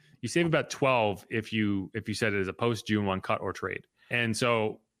 cut. You save about 12 if you said it as a post-June 1 cut or trade. And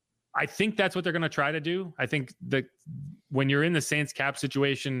so I think that's what they're going to try to do. I think that when you're in the Saints cap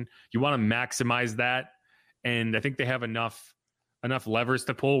situation, you want to maximize that. And I think they have enough levers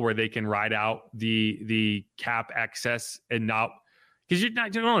to pull where they can ride out the cap excess and not, because you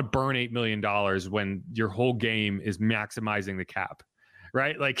don't want to burn $8 million when your whole game is maximizing the cap.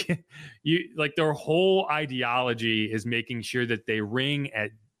 Right? Like their whole ideology is making sure that they wring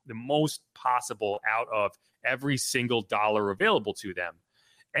at the most possible out of every single dollar available to them.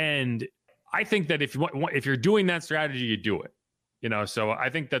 And I think that if you're doing that strategy, you do it, so I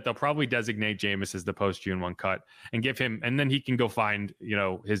think that they'll probably designate Jameis as the post June 1 cut and give him, and then he can go find,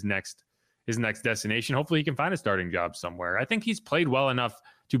 his next destination. Hopefully he can find a starting job somewhere. I think he's played well enough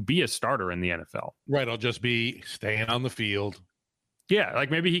to be a starter in the NFL. Right. It'll just be staying on the field. Yeah,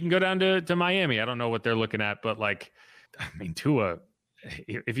 like maybe he can go down to Miami. I don't know what they're looking at, but like, I mean, Tua,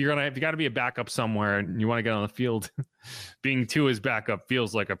 if you got to be a backup somewhere and you want to get on the field, being Tua's backup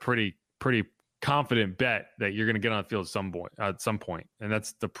feels like a pretty confident bet that you're going to get on the field at some point. And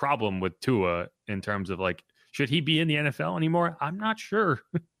that's the problem with Tua in terms of like, should he be in the NFL anymore? I'm not sure.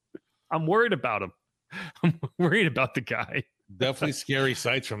 I'm worried about him. I'm worried about the guy. Definitely scary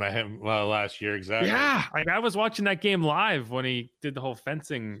sights from him last year. Exactly. Yeah. I was watching that game live when he did the whole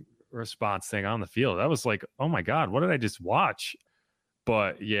fencing response thing on the field. I was like, oh my God, what did I just watch?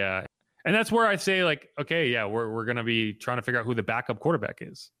 But yeah. And that's where I say like, okay, yeah, we're going to be trying to figure out who the backup quarterback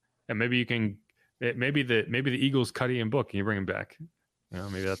is. And maybe you can, maybe the Eagles cut Ian Book and you bring him back.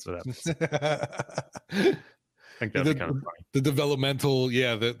 Maybe that's what happens. I think that'd be kind of funny. The developmental,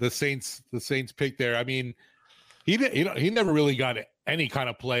 the Saints pick there. I mean, he never really got any kind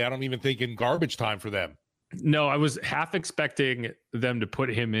of play. I don't even think in garbage time for them. No, I was half expecting them to put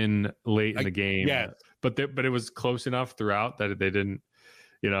him in late in the game. Yeah, but it was close enough throughout that they didn't.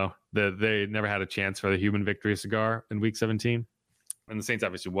 They never had a chance for the human victory cigar in Week 17, and the Saints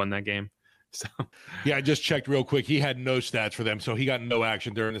obviously won that game. So yeah, I just checked real quick. He had no stats for them, so he got no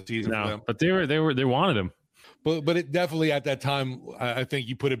action during the season. No, for them. But they wanted him. But it definitely at that time, I think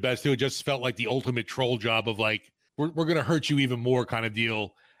you put it best too. It just felt like the ultimate troll job of like, we're going to hurt you even more kind of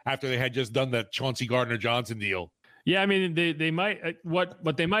deal after they had just done that Chauncey Gardner-Johnson deal. Yeah, I mean, they might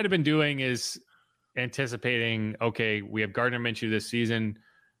what they might have been doing is anticipating, okay, we have Gardner Minshew this season.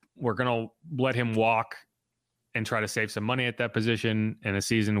 We're going to let him walk and try to save some money at that position in a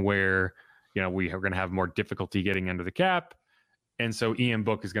season where, we are going to have more difficulty getting under the cap. And so Ian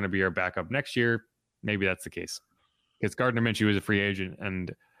Book is going to be our backup next year. Maybe that's the case. Because Gardner Minshew is a free agent,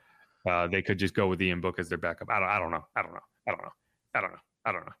 and they could just go with Ian Book as their backup. I don't know.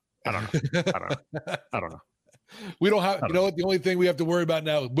 We don't have, what? The only thing we have to worry about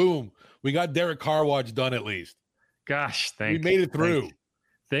now is boom. We got Derek Carr watch done at least. Gosh, we made it through.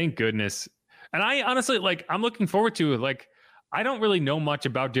 Thank goodness. And I honestly, I'm looking forward to it. I don't really know much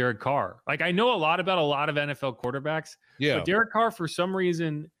about Derek Carr. I know a lot about a lot of NFL quarterbacks. Yeah. But Derek Carr, for some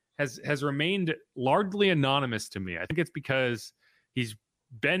reason, has remained largely anonymous to me. I think it's because he's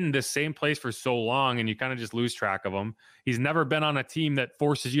been in the same place for so long and you kind of just lose track of him. He's never been on a team that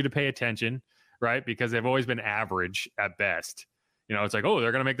forces you to pay attention, right? Because they've always been average at best. It's like, oh,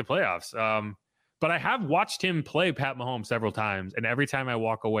 they're going to make the playoffs. But I have watched him play Pat Mahomes several times. And every time I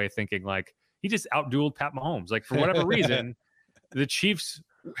walk away thinking he just outdueled Pat Mahomes. For whatever reason, the Chiefs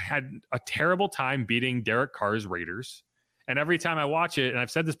had a terrible time beating Derek Carr's Raiders. And every time I watch it, and I've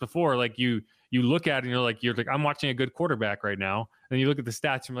said this before, you look at it and you're like, I'm watching a good quarterback right now. And you look at the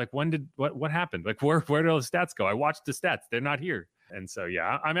stats and you're like, what happened? Where did all the stats go? I watched the stats. They're not here. And so,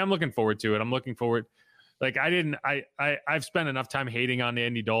 yeah, I'm looking forward to it. I'm looking forward. I've spent enough time hating on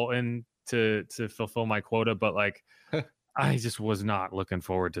Andy Dalton to fulfill my quota, but like I just was not looking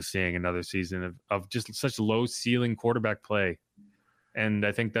forward to seeing another season of just such low ceiling quarterback play. And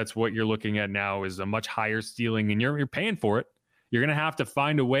I think that's what you're looking at now is a much higher ceiling, and you're paying for it. You're going to have to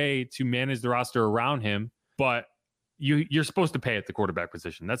find a way to manage the roster around him, but you're supposed to pay at the quarterback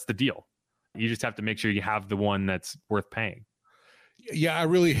position. That's the deal. You just have to make sure you have the one that's worth paying. Yeah, I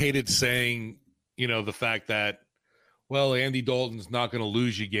really hated saying, the fact that, well, Andy Dalton's not going to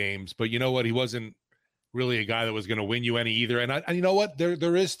lose you games, but you know what? He wasn't really a guy that was going to win you any either. And you know what?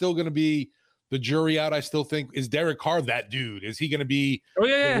 There is still going to be the jury out. I still think, is Derek Carr that dude? Is he going to be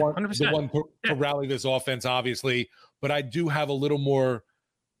the 100%. One to rally this offense, obviously? But I do have a little more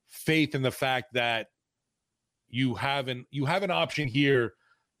faith in the fact that you have an option here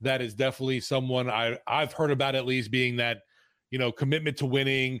that is definitely someone I've heard about, at least being that, commitment to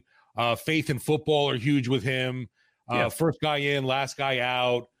winning, faith in football are huge with him. First guy in, last guy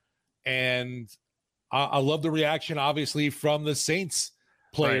out. And I love the reaction, obviously, from the Saints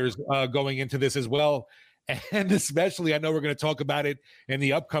players going into this as well. And especially, I know we're going to talk about it in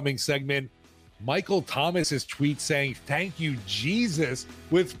the upcoming segment, Michael Thomas's tweet saying, "Thank you, Jesus,"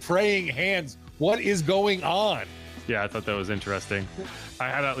 with praying hands. What is going on? Yeah, I thought that was interesting. I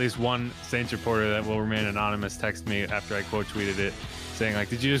had at least one Saints reporter that will remain anonymous text me after I quote tweeted it, saying like,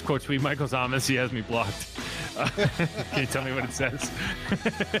 "Did you just quote tweet Michael Thomas? He has me blocked." Can you tell me what it says?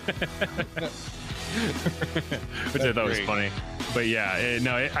 Which I thought was funny. But yeah,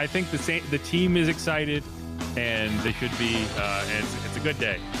 no, I think the team is excited, and they should be. And it's a good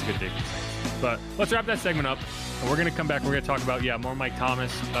day. It's a good day for the Saints. But let's wrap that segment up. And we're going to come back. We're going to talk about, more Mike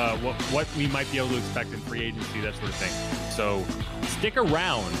Thomas, what we might be able to expect in free agency, that sort of thing. So stick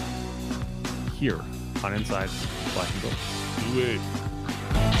around here on Inside Black and Gold. Do it.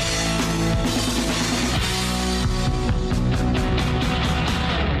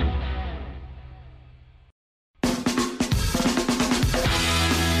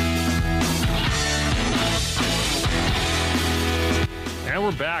 And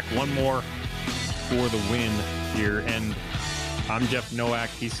we're back. One more for the win here. And I'm Jeff Nowak.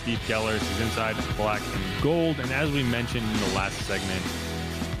 He's Steve Geller. This is Inside Black and Gold. And as we mentioned in the last segment,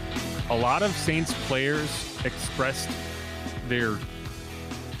 a lot of Saints players expressed their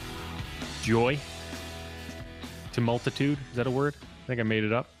joy to multitude. Is that a word? I think I made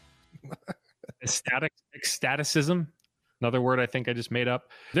it up. Ecstaticism. Another word I think I just made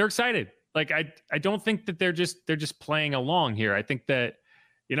up. They're excited. Like I don't think that they're just playing along here. I think that,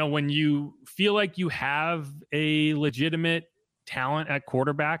 when you feel like you have a legitimate talent at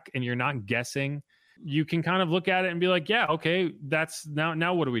quarterback and you're not guessing, you can kind of look at it and be like, yeah, okay, that's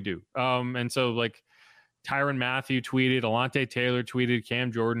now what do we do? And so like Tyrann Mathieu tweeted, Alontae Taylor tweeted,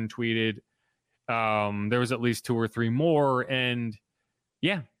 Cam Jordan tweeted. There was at least 2 or 3 more. And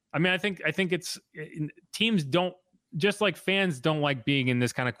yeah, I mean, I think it's teams don't, just like fans don't like being in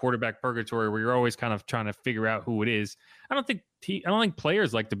this kind of quarterback purgatory where you're always kind of trying to figure out who it is. I don't think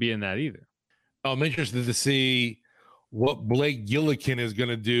players like to be in that either. I'm interested to see what Blake Gillikin is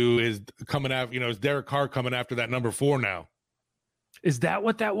going to do. Is coming after, is Derek Carr coming after that number 4 now? Is that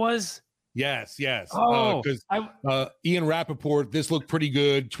what that was? Yes. Oh, because Ian Rappaport, this looked pretty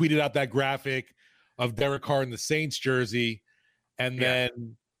good, tweeted out that graphic of Derek Carr in the Saints jersey. And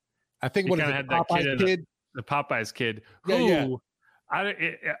then I think he had that kid. The Popeyes kid, who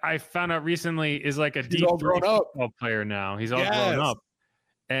I found out recently is like a D3 football player now. He's all grown up,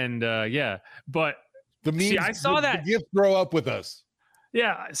 and but I saw that the gift grow up with us.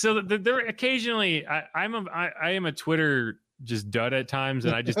 Yeah, so there occasionally I am a Twitter just dud at times,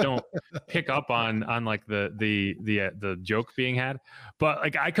 and I just don't pick up on like the joke being had. But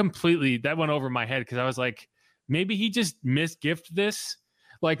like that went over my head because I was like, maybe he just misgift this.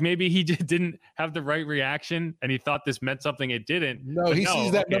 Like maybe he just didn't have the right reaction and he thought this meant something it didn't. No, he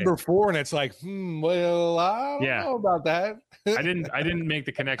sees that number 4 and it's like, well, I don't know about that. I didn't make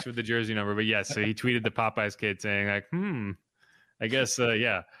the connection with the jersey number, but yes, so he tweeted the Popeyes kid saying like, I guess,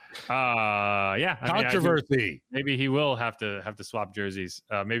 yeah. Controversy. Maybe he will have to swap jerseys.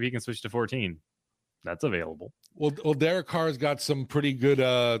 Maybe he can switch to 14. That's available. Well, Derek Carr's got some pretty good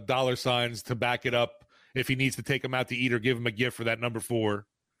dollar signs to back it up if he needs to take him out to eat or give him a gift for that number 4.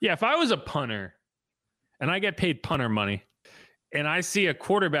 Yeah, if I was a punter and I get paid punter money and I see a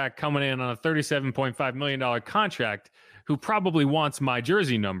quarterback coming in on a $37.5 million contract who probably wants my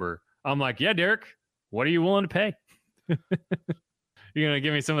jersey number, I'm like, yeah, Derek, what are you willing to pay? You're going to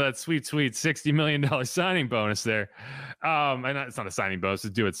give me some of that sweet $60 million signing bonus there. And it's not a signing bonus,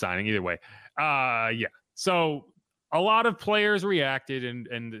 it's due at signing either way. Yeah. So a lot of players reacted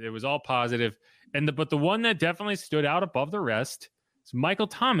and it was all positive. But the one that definitely stood out above the rest is Michael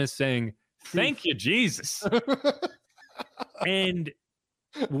Thomas saying, Thank you, Jesus. And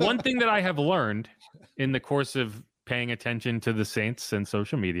one thing that I have learned in the course of paying attention to the Saints and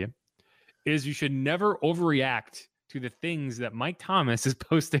social media is you should never overreact to the things that Mike Thomas is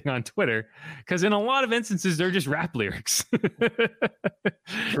posting on Twitter, because in a lot of instances they're just rap lyrics.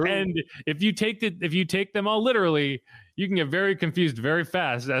 And if you take them all literally, you can get very confused very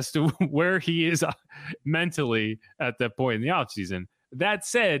fast as to where he is mentally at that point in the offseason. That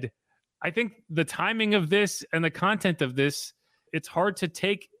said, I think the timing of this and the content of this, it's hard to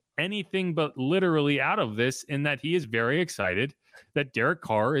take anything but literally out of this, in that he is very excited that Derek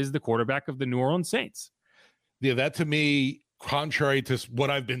Carr is the quarterback of the New Orleans Saints. Yeah, that to me, contrary to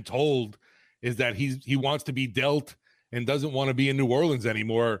what I've been told, is that he wants to be dealt and doesn't want to be in New Orleans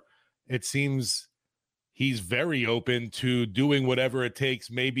anymore. It seems he's very open to doing whatever it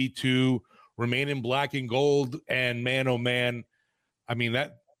takes, maybe to remain in black and gold. And man, oh man, I mean,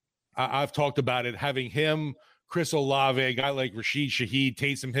 that I've talked about it, having him, Chris Olave, a guy like Rashid Shaheed,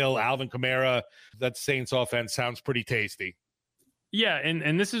 Taysom Hill, Alvin Kamara, that Saints offense sounds pretty tasty. Yeah,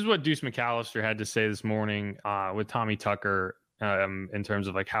 and this is what Deuce McAllister had to say this morning with Tommy Tucker in terms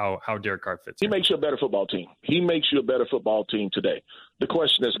of like how Derek Carr fits. He makes you a better football team. He makes you a better football team today. The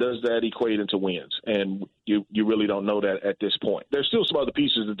question is, does that equate into wins? And you really don't know that at this point. There's still some other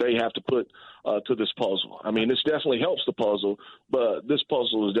pieces that they have to put to this puzzle. I mean, this definitely helps the puzzle, but this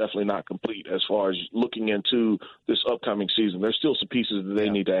puzzle is definitely not complete as far as looking into this upcoming season. There's still some pieces that they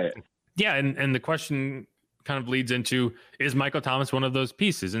need to add. Yeah, and the question kind of leads into, is Michael Thomas one of those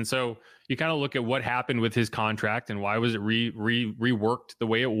pieces? And so you kind of look at what happened with his contract and why was it reworked the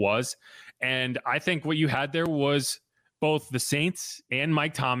way it was. And I think what you had there was both the Saints and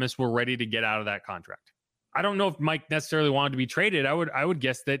Mike Thomas were ready to get out of that contract. I don't know if Mike necessarily wanted to be traded. I would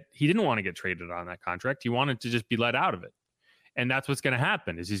guess that he didn't want to get traded on that contract. He wanted to just be let out of it. And that's what's going to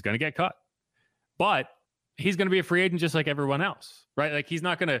happen, is he's going to get cut. But he's going to be a free agent just like everyone else, right? Like, he's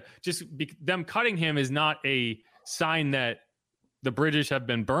not going to them cutting him is not a sign that the bridges have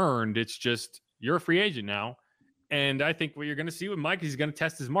been burned. It's just, you're a free agent now. And I think what you're going to see with Mike is he's going to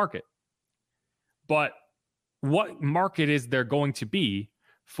test his market. But what market is there going to be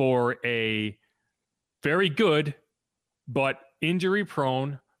for a very good but injury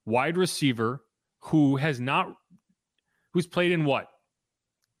prone wide receiver who's played in what?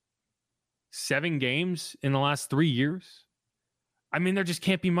 7 games in the last 3 years? I mean, there just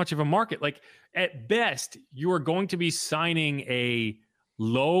can't be much of a market. Like, at best, you are going to be signing a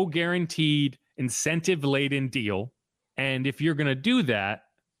low guaranteed, incentive laden deal. And if you're going to do that,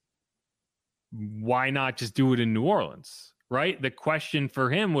 why not just do it in New Orleans, right? The question for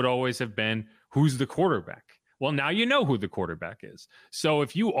him would always have been, who's the quarterback? Well, now you know who the quarterback is. So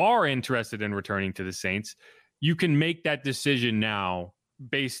if you are interested in returning to the Saints, you can make that decision now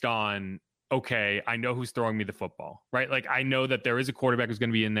based on, okay, I know who's throwing me the football, right? Like, I know that there is a quarterback who's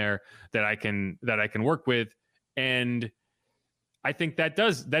going to be in there that I can work with. And I think that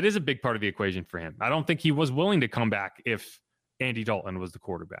is a big part of the equation for him. I don't think he was willing to come back if Andy Dalton was the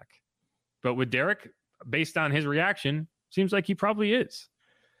quarterback. But with Derek, based on his reaction, seems like he probably is.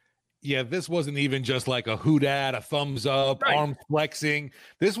 Yeah, this wasn't even just like a hoot at, a thumbs up, right, arm flexing.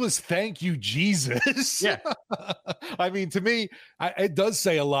 This was thank you, Jesus. Yeah. I mean, to me, it does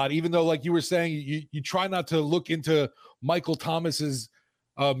say a lot, even though, like you were saying, you try not to look into Michael Thomas's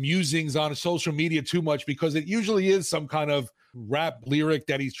musings on social media too much, because it usually is some kind of rap lyric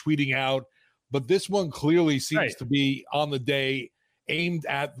that he's tweeting out. But this one clearly seems to be on the day, aimed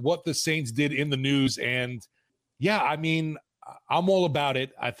at what the Saints did in the news. And yeah, I mean, I'm all about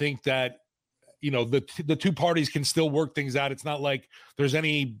it. I think that, the two parties can still work things out. It's not like there's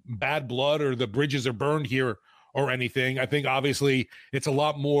any bad blood or the bridges are burned here or anything. I think obviously it's a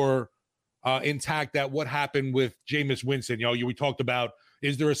lot more intact that what happened with Jameis Winston. We talked about,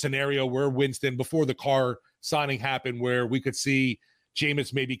 is there a scenario where Winston, before the Carr signing happened, where we could see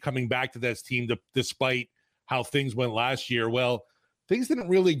Jameis maybe coming back to this team despite how things went last year? Well, things didn't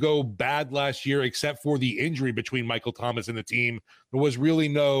really go bad last year, except for the injury between Michael Thomas and the team. There was really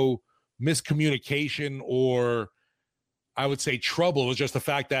no miscommunication or, I would say, trouble. It was just the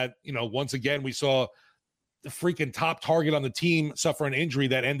fact that, once again, we saw the freaking top target on the team suffer an injury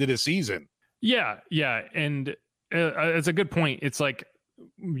that ended his season. Yeah. And it's a good point. It's like,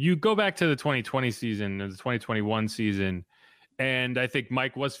 you go back to the 2020 season or the 2021 season, and I think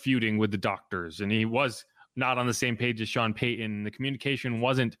Mike was feuding with the doctors, and he was not on the same page as Sean Payton. The communication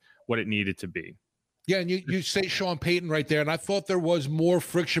wasn't what it needed to be. Yeah, and you say Sean Payton right there, and I thought there was more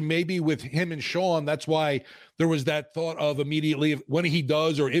friction maybe with him and Sean. That's why there was that thought of immediately, when he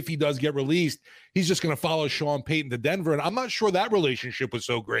does or if he does get released, he's just going to follow Sean Payton to Denver. And I'm not sure that relationship was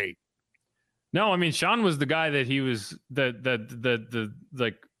so great. No, I mean, Sean was the guy that he was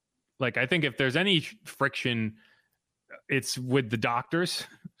like, I think if there's any friction, it's with the doctors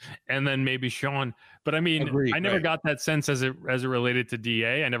and then maybe Sean. But I mean, Agreed, I never right. got that sense as it related to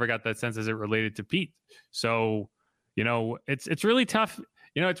DA. I never got that sense as it related to Pete. So, it's really tough.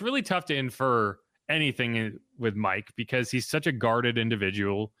 It's really tough to infer anything with Mike because he's such a guarded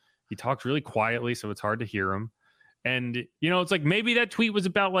individual. He talks really quietly, so it's hard to hear him. And, it's like maybe that tweet was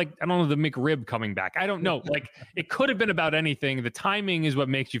about, like, I don't know, the McRib coming back. I don't know. Like, it could have been about anything. The timing is what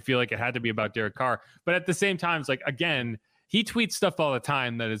makes you feel like it had to be about Derek Carr. But at the same time, it's like, again, he tweets stuff all the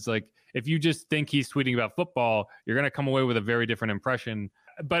time that is like, if you just think he's tweeting about football, you're going to come away with a very different impression.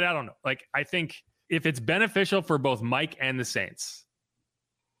 But I don't know. Like, I think if it's beneficial for both Mike and the Saints,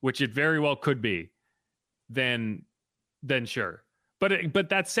 which it very well could be, then sure. But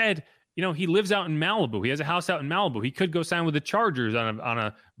that said, he lives out in Malibu. He has a house out in Malibu. He could go sign with the Chargers on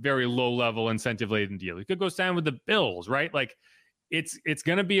a very low level incentive laden deal. He could go sign with the Bills, right? Like it's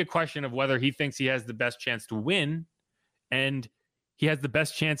going to be a question of whether he thinks he has the best chance to win and he has the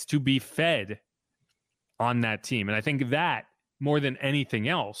best chance to be fed on that team. And I think that more than anything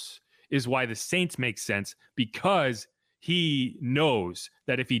else is why the Saints make sense, because he knows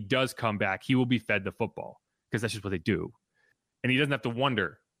that if he does come back, he will be fed the football because that's just what they do. And he doesn't have to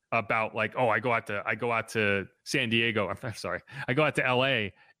wonder about like, oh, I go out to San Diego. I'm sorry. I go out to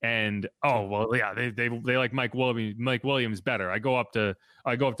LA and, oh, well, yeah, they like Mike Williams better. I go up to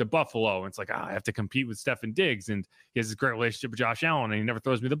Buffalo and it's like, I have to compete with Stefan Diggs and he has this great relationship with Josh Allen and he never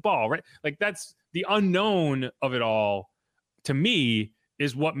throws me the ball, right? Like that's the unknown of it all to me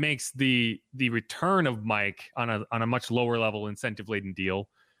is what makes the return of Mike on a much lower level incentive laden deal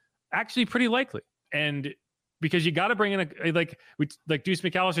actually pretty likely. And because you got to bring in like Deuce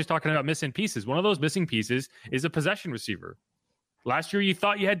McAllister's talking about missing pieces. One of those missing pieces is a possession receiver. Last year you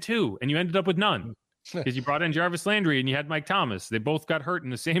thought you had two and you ended up with none because you brought in Jarvis Landry and you had Mike Thomas. They both got hurt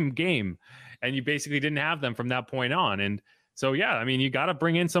in the same game and you basically didn't have them from that point on. And so, yeah, I mean, you got to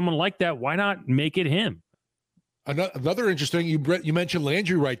bring in someone like that. Why not make it him? Another interesting, you mentioned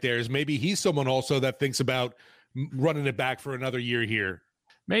Landry right there, is maybe he's someone also that thinks about running it back for another year here.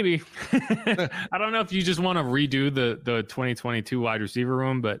 Maybe. I don't know if you just want to redo the 2022 wide receiver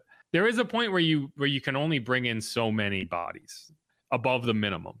room, but there is a point where you can only bring in so many bodies above the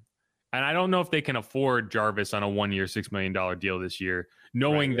minimum. And I don't know if they can afford Jarvis on a 1-year, $6 million deal this year,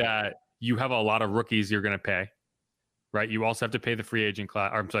 knowing that you have a lot of rookies you're going to pay, right? You also have to pay the free agent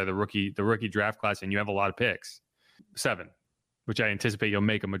class, or I'm sorry, the rookie draft class, and you have a lot of picks, 7, which I anticipate you'll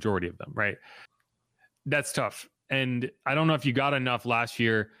make a majority of them, right? That's tough. And I don't know if you got enough last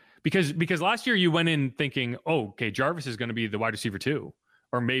year because last year you went in thinking, oh, okay, Jarvis is going to be the wide receiver 2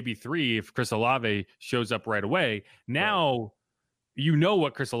 or maybe 3 if Chris Olave shows up right away. Now you know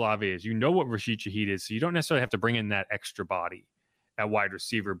what Chris Olave is. You know what Rashid Shaheed is. So you don't necessarily have to bring in that extra body at wide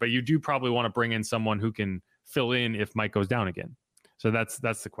receiver, but you do probably want to bring in someone who can fill in if Mike goes down again. So that's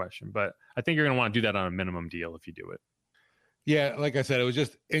the question. But I think you're going to want to do that on a minimum deal if you do it. Yeah, like I said, it was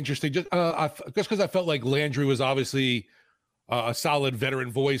just interesting. Just because I felt like Landry was obviously a solid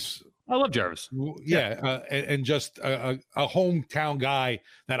veteran voice. I love Jarvis. Yeah, and just a hometown guy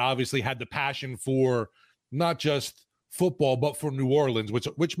that obviously had the passion for not just football but for New Orleans,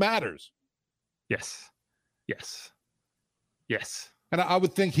 which matters. Yes. And I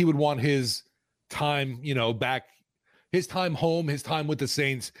would think he would want his time, back, his time home, his time with the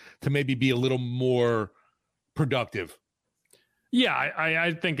Saints to maybe be a little more productive. Yeah,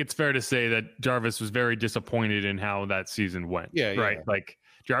 I think it's fair to say that Jarvis was very disappointed in how that season went. Yeah, right. Like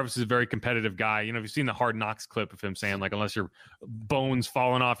Jarvis is a very competitive guy. You've seen the Hard Knocks clip of him saying, like, unless your bones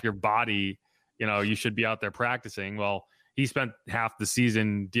falling off your body, you should be out there practicing. Well, he spent half the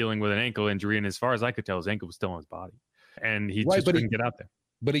season dealing with an ankle injury, and as far as I could tell, his ankle was still in his body, and he just couldn't get out there.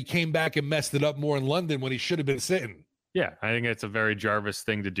 But he came back and messed it up more in London when he should have been sitting. Yeah, I think it's a very Jarvis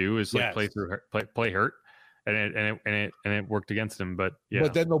thing to do is like play hurt. And it worked against him, but yeah.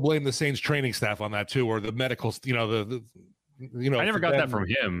 But then they'll blame the Saints training staff on that too, or the medical. I never got that from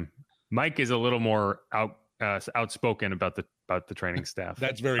him. Mike is a little more outspoken about the training staff.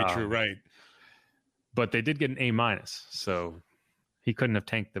 That's very true, right? But they did get an A-, so he couldn't have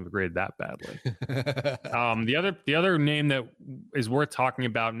tanked the grade that badly. The other name that is worth talking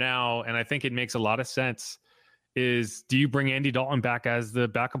about now, and I think it makes a lot of sense, is do you bring Andy Dalton back as the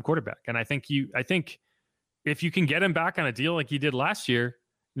backup quarterback? And I think if you can get him back on a deal like you did last year,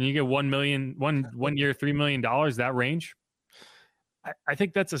 and you get $1 million, one year, $3 million, that range, I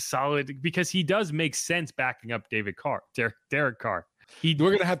think that's a solid, because he does make sense backing up Derek Carr. We're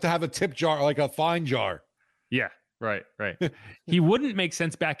going to have a tip jar, like a fine jar. Yeah, right. He wouldn't make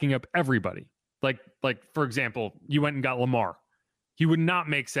sense backing up everybody. Like for example, you went and got Lamar. He would not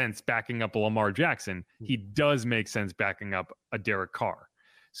make sense backing up a Lamar Jackson. He does make sense backing up a Derek Carr.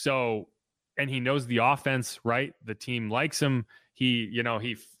 So, and he knows the offense, right? The team likes him.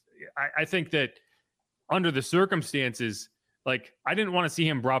 I think that under the circumstances, like, I didn't want to see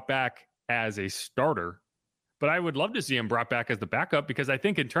him brought back as a starter, but I would love to see him brought back as the backup, because I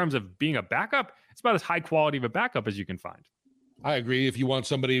think in terms of being a backup, it's about as high quality of a backup as you can find. I agree. If you want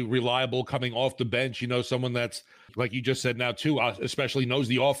somebody reliable coming off the bench, someone that's, like you just said now too, especially knows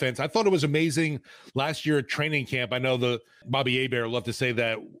the offense. I thought it was amazing last year at training camp. I know the Bobby Hebert loved to say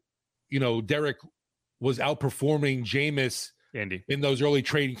that, Derek was outperforming Jameis Andy in those early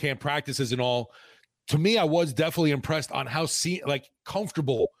training camp practices and all. To me, I was definitely impressed on how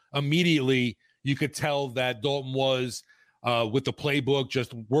comfortable immediately you could tell that Dalton was with the playbook,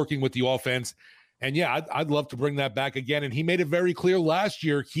 just working with the offense. And yeah, I'd love to bring that back again. And he made it very clear last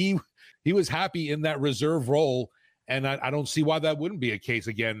year he was happy in that reserve role, and I don't see why that wouldn't be a case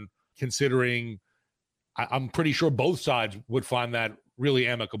again, considering I'm pretty sure both sides would find that really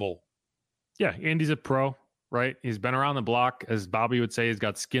amicable. Yeah, Andy's a pro, right? He's been around the block, as Bobby would say. He's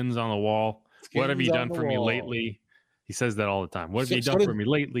got skins on the wall. What have you done for me lately? He says that all the time. What have you done for me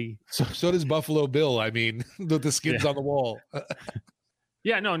lately? So does Buffalo Bill. I mean, the skins on the wall.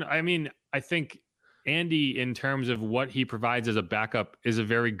 Yeah, no, I mean, I think Andy, in terms of what he provides as a backup, is a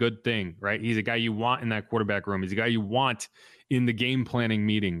very good thing, right? He's a guy you want in that quarterback room. He's a guy you want in the game planning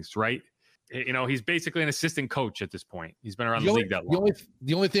meetings, right? He's basically an assistant coach at this point. He's been around the league that long.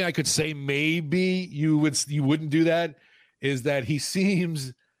 The only thing I could say maybe you wouldn't do that is that he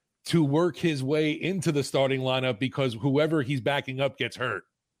seems to work his way into the starting lineup because whoever he's backing up gets hurt.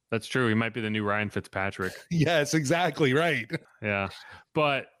 That's true. He might be the new Ryan Fitzpatrick. Yes, exactly right. Yeah.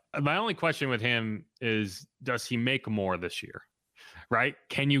 But my only question with him is, does he make more this year? Right?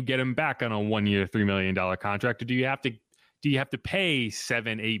 Can you get him back on a 1 year, $3 million contract? Or do you have to pay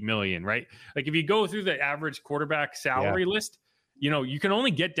 $7-8 million, right? Like, if you go through the average quarterback salary list, you can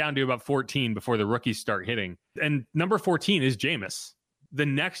only get down to about 14 before the rookies start hitting. And number 14 is Jameis. The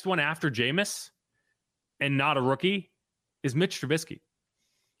next one after Jameis, and not a rookie, is Mitch Trubisky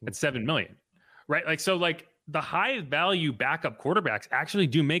at $7 million, right? The high value backup quarterbacks actually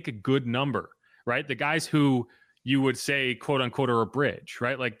do make a good number, right? The guys who you would say, quote unquote, are a bridge,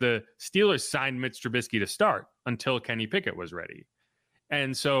 right? Like the Steelers signed Mitch Trubisky to start until Kenny Pickett was ready.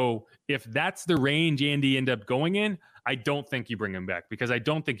 And so if that's the range Andy ended up going in, I don't think you bring him back, because I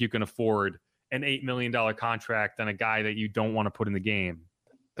don't think you can afford an $8 million contract on a guy that you don't want to put in the game.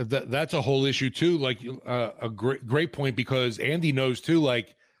 That's a whole issue too. Like a great point, because Andy knows too,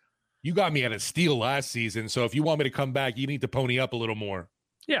 like, you got me at a steal last season. So if you want me to come back, you need to pony up a little more.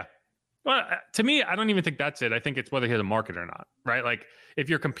 Yeah. Well, to me, I don't even think that's it. I think it's whether he has a market or not, right? Like, if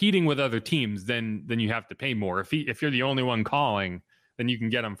you're competing with other teams, then you have to pay more. If you're the only one calling, then you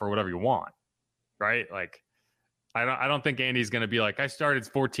can get him for whatever you want, right? Like, I don't think Andy's going to be like, I started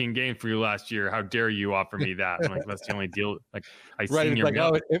 14 games for you last year. How dare you offer me that? I'm like, that's the only deal. Like, right. It's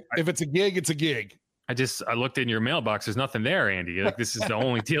like, if it's a gig, it's a gig. I looked in your mailbox. There's nothing there, Andy. Like, this is the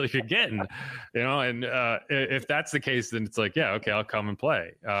only deal you're getting, and if that's the case, then it's like, yeah, okay, I'll come and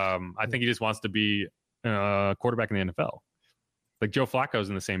play. I think he just wants to be a quarterback in the NFL. Like, Joe Flacco's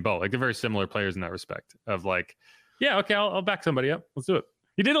in the same boat. Like, they're very similar players in that respect of like, yeah, okay, I'll back somebody up. Let's do it.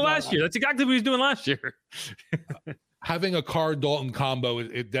 He did it last year. That's exactly what he was doing last year. Having a Carr Dalton combo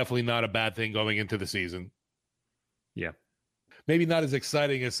is definitely not a bad thing going into the season. Yeah. Maybe not as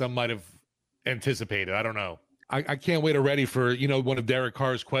exciting as some might have anticipated. I don't know. I can't wait already for, one of Derek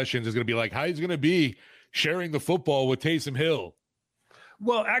Carr's questions is going to be like, how he's going to be sharing the football with Taysom Hill.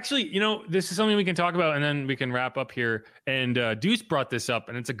 Well, actually, this is something we can talk about, and then we can wrap up here. And Deuce brought this up,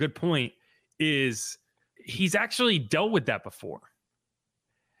 and it's a good point, is he's actually dealt with that before.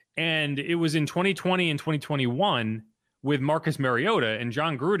 And it was in 2020 and 2021 with Marcus Mariota, and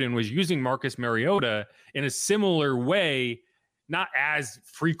John Gruden was using Marcus Mariota in a similar way, not as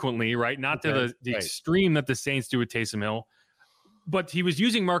frequently, right? Not to the extreme that the Saints do with Taysom Hill, but he was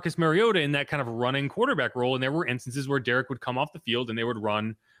using Marcus Mariota in that kind of running quarterback role. And there were instances where Derek would come off the field and they would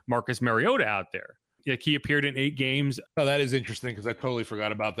run Marcus Mariota out there. Like, he appeared in 8 games. Oh, that is interesting, because I totally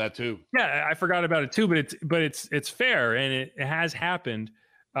forgot about that too. Yeah, I forgot about it too, but it's fair, and it has happened.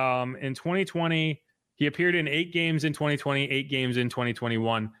 In 2020, he appeared in 8 games in 2020, 8 games in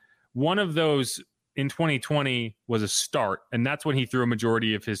 2021. One of those in 2020 was a start, and that's when he threw a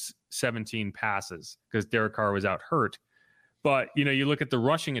majority of his 17 passes, because Derek Carr was out hurt. But, you look at the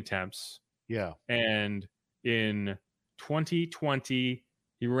rushing attempts. Yeah. And in 2020,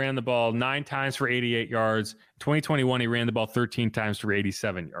 he ran the ball 9 times for 88 yards. In 2021, he ran the ball 13 times for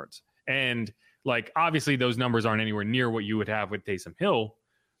 87 yards. And Like, obviously, those numbers aren't anywhere near what you would have with Taysom Hill,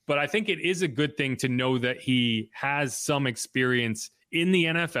 but I think it is a good thing to know that he has some experience in the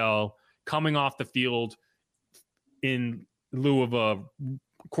NFL coming off the field in lieu of a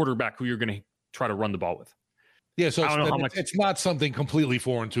quarterback who you're going to try to run the ball with. Yeah, so it's not something completely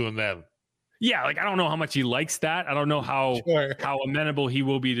foreign to him then. Yeah, like I don't know how much he likes that. I don't know how amenable he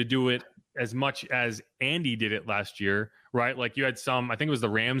will be to do it as much as Andy did it last year, right? Like you had I think it was the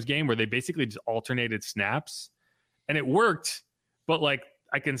Rams game where they basically just alternated snaps and it worked, but like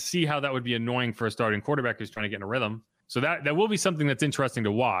I can see how that would be annoying for a starting quarterback who's trying to get in a rhythm. So that will be something that's interesting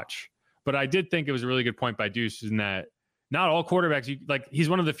to watch. But I did think it was a really good point by Deuce in that not all quarterbacks, he's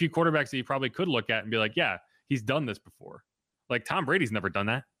one of the few quarterbacks that you probably could look at and be like, yeah, he's done this before. Like Tom Brady's never done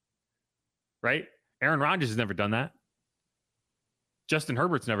that, right? Aaron Rodgers has never done that. Justin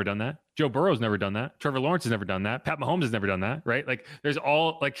Herbert's never done that. Joe Burrow's never done that. Trevor Lawrence has never done that. Pat Mahomes has never done that, right? Like there's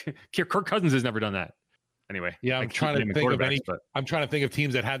all like Kirk Cousins has never done that. Anyway, yeah, I'm trying to think of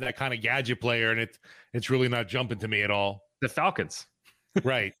teams that had that kind of gadget player, and it's really not jumping to me at all. The Falcons,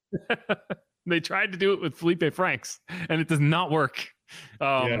 right? They tried to do it with Felipe Franks, and it does not work.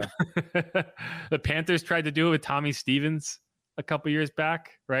 The Panthers tried to do it with Tommy Stevens a couple years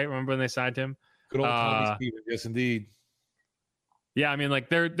back, right? Remember when they signed him? Good old Tommy Stevens, yes, indeed. Yeah, I mean, like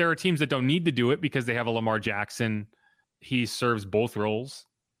there are teams that don't need to do it because they have a Lamar Jackson. He serves both roles.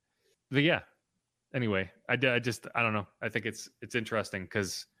 But yeah. Anyway, I don't know. I think it's interesting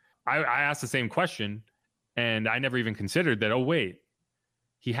because I asked the same question and I never even considered that. Oh, wait,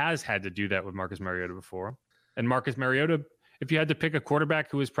 he has had to do that with Marcus Mariota before. And Marcus Mariota, if you had to pick a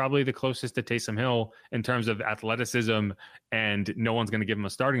quarterback who is probably the closest to Taysom Hill in terms of athleticism and no one's going to give him a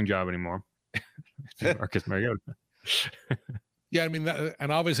starting job anymore, Marcus Mariota. Yeah, I mean,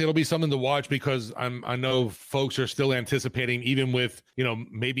 and obviously it'll be something to watch because I know folks are still anticipating, even with,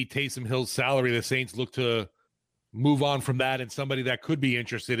 maybe Taysom Hill's salary, the Saints look to move on from that. And somebody that could be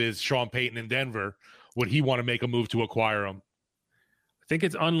interested is Sean Payton in Denver. Would he want to make a move to acquire him? I think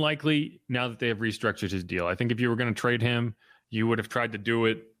it's unlikely now that they have restructured his deal. I think if you were going to trade him, you would have tried to do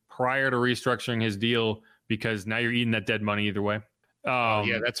it prior to restructuring his deal because now you're eating that dead money either way.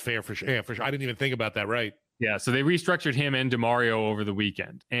 Yeah, that's fair for sure. Yeah, for sure. I didn't even think about that. Right. Yeah, so they restructured him and DeMario over the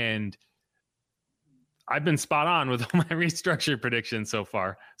weekend. And I've been spot on with all my restructure predictions so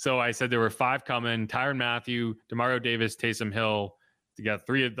far. So I said there were 5 coming: Tyrann Mathieu, DeMario Davis, Taysom Hill. You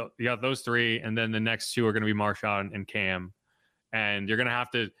got those 3, and then the next 2 are going to be Marshawn and Cam. And you're going to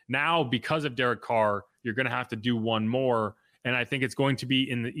have to, now because of Derek Carr, you're going to have to do one more. And I think it's going to be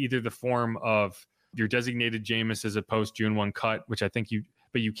in either the form of your designated Jameis as a post-June 1 cut, which I think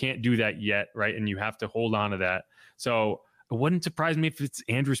but you can't do that yet, right? And you have to hold on to that. So it wouldn't surprise me if it's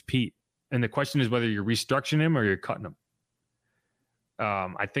Andrews Pete. And the question is whether you're restructuring him or you're cutting him.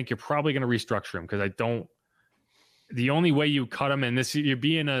 I think you're probably going to restructure him because the only way you cut him, and you'd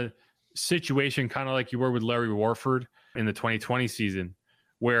be in a situation kind of like you were with Larry Warford in the 2020 season,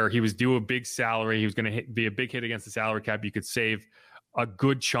 where he was due a big salary. He was going to be a big hit against the salary cap. You could save a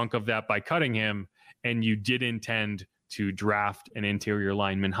good chunk of that by cutting him. And you did intend to draft an interior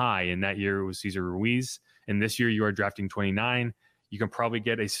lineman high. And that year it was Cesar Ruiz. And this year you are drafting 29. You can probably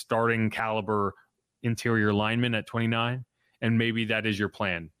get a starting caliber interior lineman at 29. And maybe that is your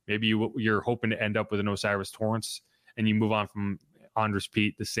plan. Maybe you're hoping to end up with an Osiris Torrance and you move on from Andres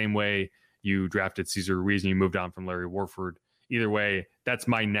Pete the same way you drafted Cesar Ruiz and you moved on from Larry Warford. Either way, that's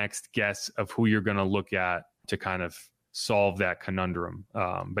my next guess of who you're going to look at to kind of solve that conundrum.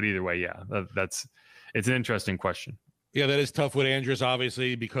 But either way, yeah, it's an interesting question. Yeah, that is tough with Andrews,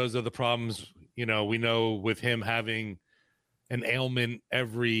 obviously, because of the problems, we know with him having an ailment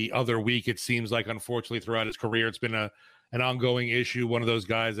every other week. It seems like, unfortunately, throughout his career, it's been an ongoing issue. One of those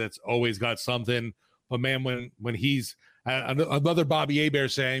guys that's always got something. But man, when he's another Bobby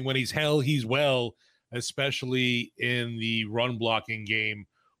Hebert saying, when he's hell, he's well, especially in the run blocking game,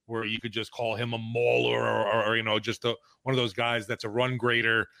 where you could just call him a mauler or just one of those guys that's a run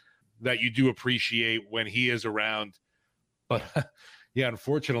grader that you do appreciate when he is around. But yeah,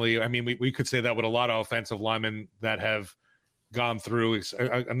 unfortunately, I mean, we could say that with a lot of offensive linemen that have gone through.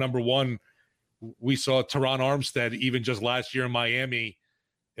 Number one, we saw Teron Armstead even just last year in Miami.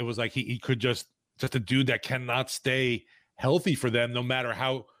 It was like he could just a dude that cannot stay healthy for them, no matter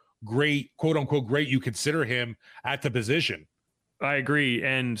how great, quote unquote, great you consider him at the position. I agree.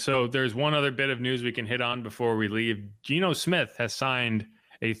 And so there's one other bit of news we can hit on before we leave. Geno Smith has signed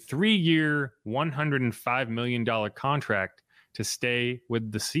a 3-year, $105 million contract to stay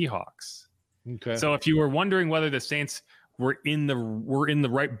with the Seahawks. Okay. So if you were wondering whether the Saints were in the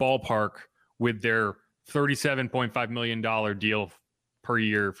right ballpark with their $37.5 million deal per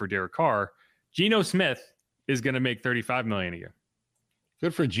year for Derek Carr, Geno Smith is going to make $35 million a year.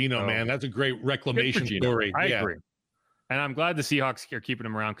 Good for Geno, man. That's a great reclamation story. I agree. And I'm glad the Seahawks are keeping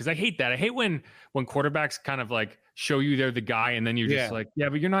him around because I hate that. I hate when quarterbacks kind of like show you they're the guy and then you're just like, yeah,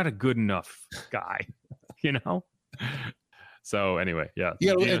 but you're not a good enough guy, you know? So anyway, yeah.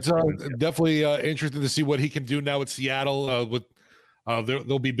 Yeah, it's definitely interesting to see what he can do now with Seattle.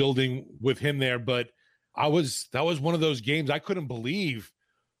 They'll be building with him there. But that was one of those games I couldn't believe,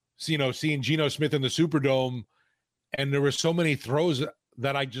 seeing Geno Smith in the Superdome. And there were so many throws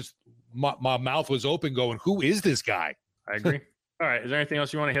that my mouth was open going, who is this guy? I agree. All right. Is there anything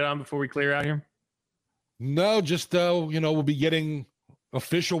else you want to hit on before we clear out here? No, just, we'll be getting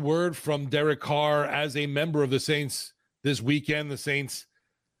official word from Derek Carr as a member of the Saints this weekend. The Saints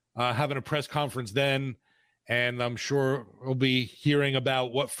having a press conference then, and I'm sure we'll be hearing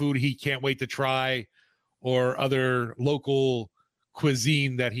about what food he can't wait to try or other local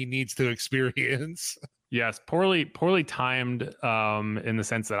cuisine that he needs to experience. Yes, poorly timed in the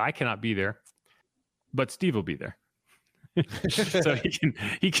sense that I cannot be there, but Steve will be there. So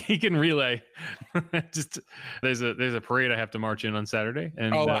he can relay. Just there's a parade I have to march in on Saturday,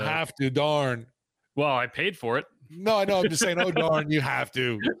 and I have to. Darn. Well, I paid for it. No, I know. I'm just saying. Oh, darn, you have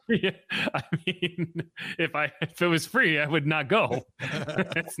to. Yeah, I mean, if it was free, I would not go.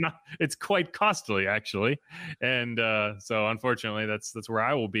 It's quite costly, actually, and so unfortunately, that's where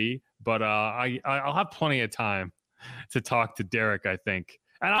I will be. But I'll have plenty of time to talk to Derek, I think,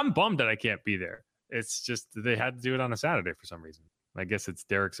 and I'm bummed that I can't be there. It's just they had to do it on a Saturday for some reason. I guess it's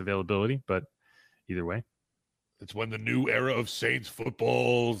Derek's availability, but either way. It's when the new era of Saints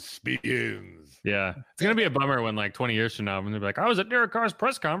football begins. Yeah. It's going to be a bummer when 20 years from now, when they're like, I was at Derek Carr's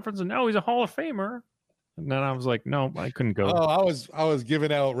press conference and now he's a Hall of Famer. And then I was like, no, I couldn't go. Oh, I was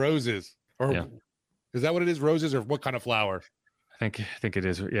giving out roses. Or is that what it is? Roses or what kind of flower? I think it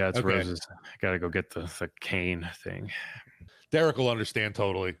is. Yeah, it's okay. Roses. I got to go get the cane thing. Derek will understand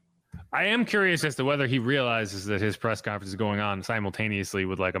totally. I am curious as to whether he realizes that his press conference is going on simultaneously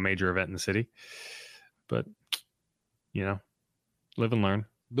with a major event in the city. But, live and learn.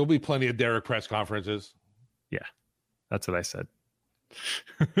 There'll be plenty of Derek press conferences. Yeah, that's what I said.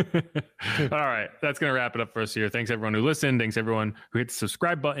 All right, that's going to wrap it up for us here. Thanks, everyone who listened. Thanks, everyone who hit the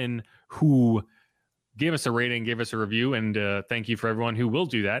subscribe button, who gave us a rating, gave us a review, and thank you for everyone who will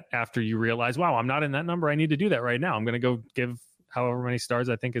do that after you realize, wow, I'm not in that number. I need to do that right now. I'm going to go give however many stars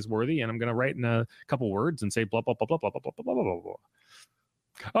I think is worthy, and I'm going to write in a couple words and say blah, blah, blah, blah, blah, blah, blah, blah, blah, blah.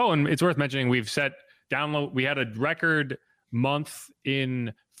 Oh, and it's worth mentioning we had a record month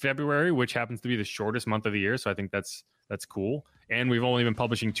in February, which happens to be the shortest month of the year. So I think that's cool. And we've only been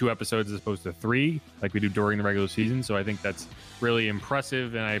publishing 2 episodes as opposed to 3 like we do during the regular season. So I think that's really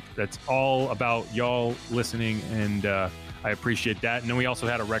impressive. And that's all about y'all listening. And I appreciate that. And then we also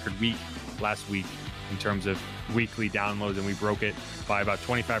had a record week last week in terms of weekly downloads, and we broke it by about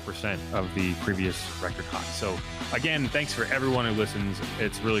 25% of the previous record high. So again, thanks for everyone who listens.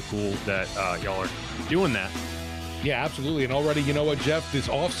 It's really cool that y'all are doing that. Yeah, absolutely. And already, you know what, Jeff, this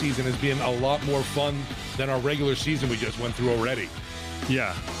off season has been a lot more fun than our regular season we just went through already.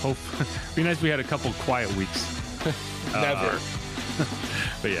 Yeah. Be nice if we had a couple quiet weeks. Never.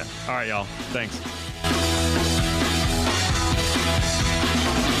 But yeah. All right, y'all. Thanks.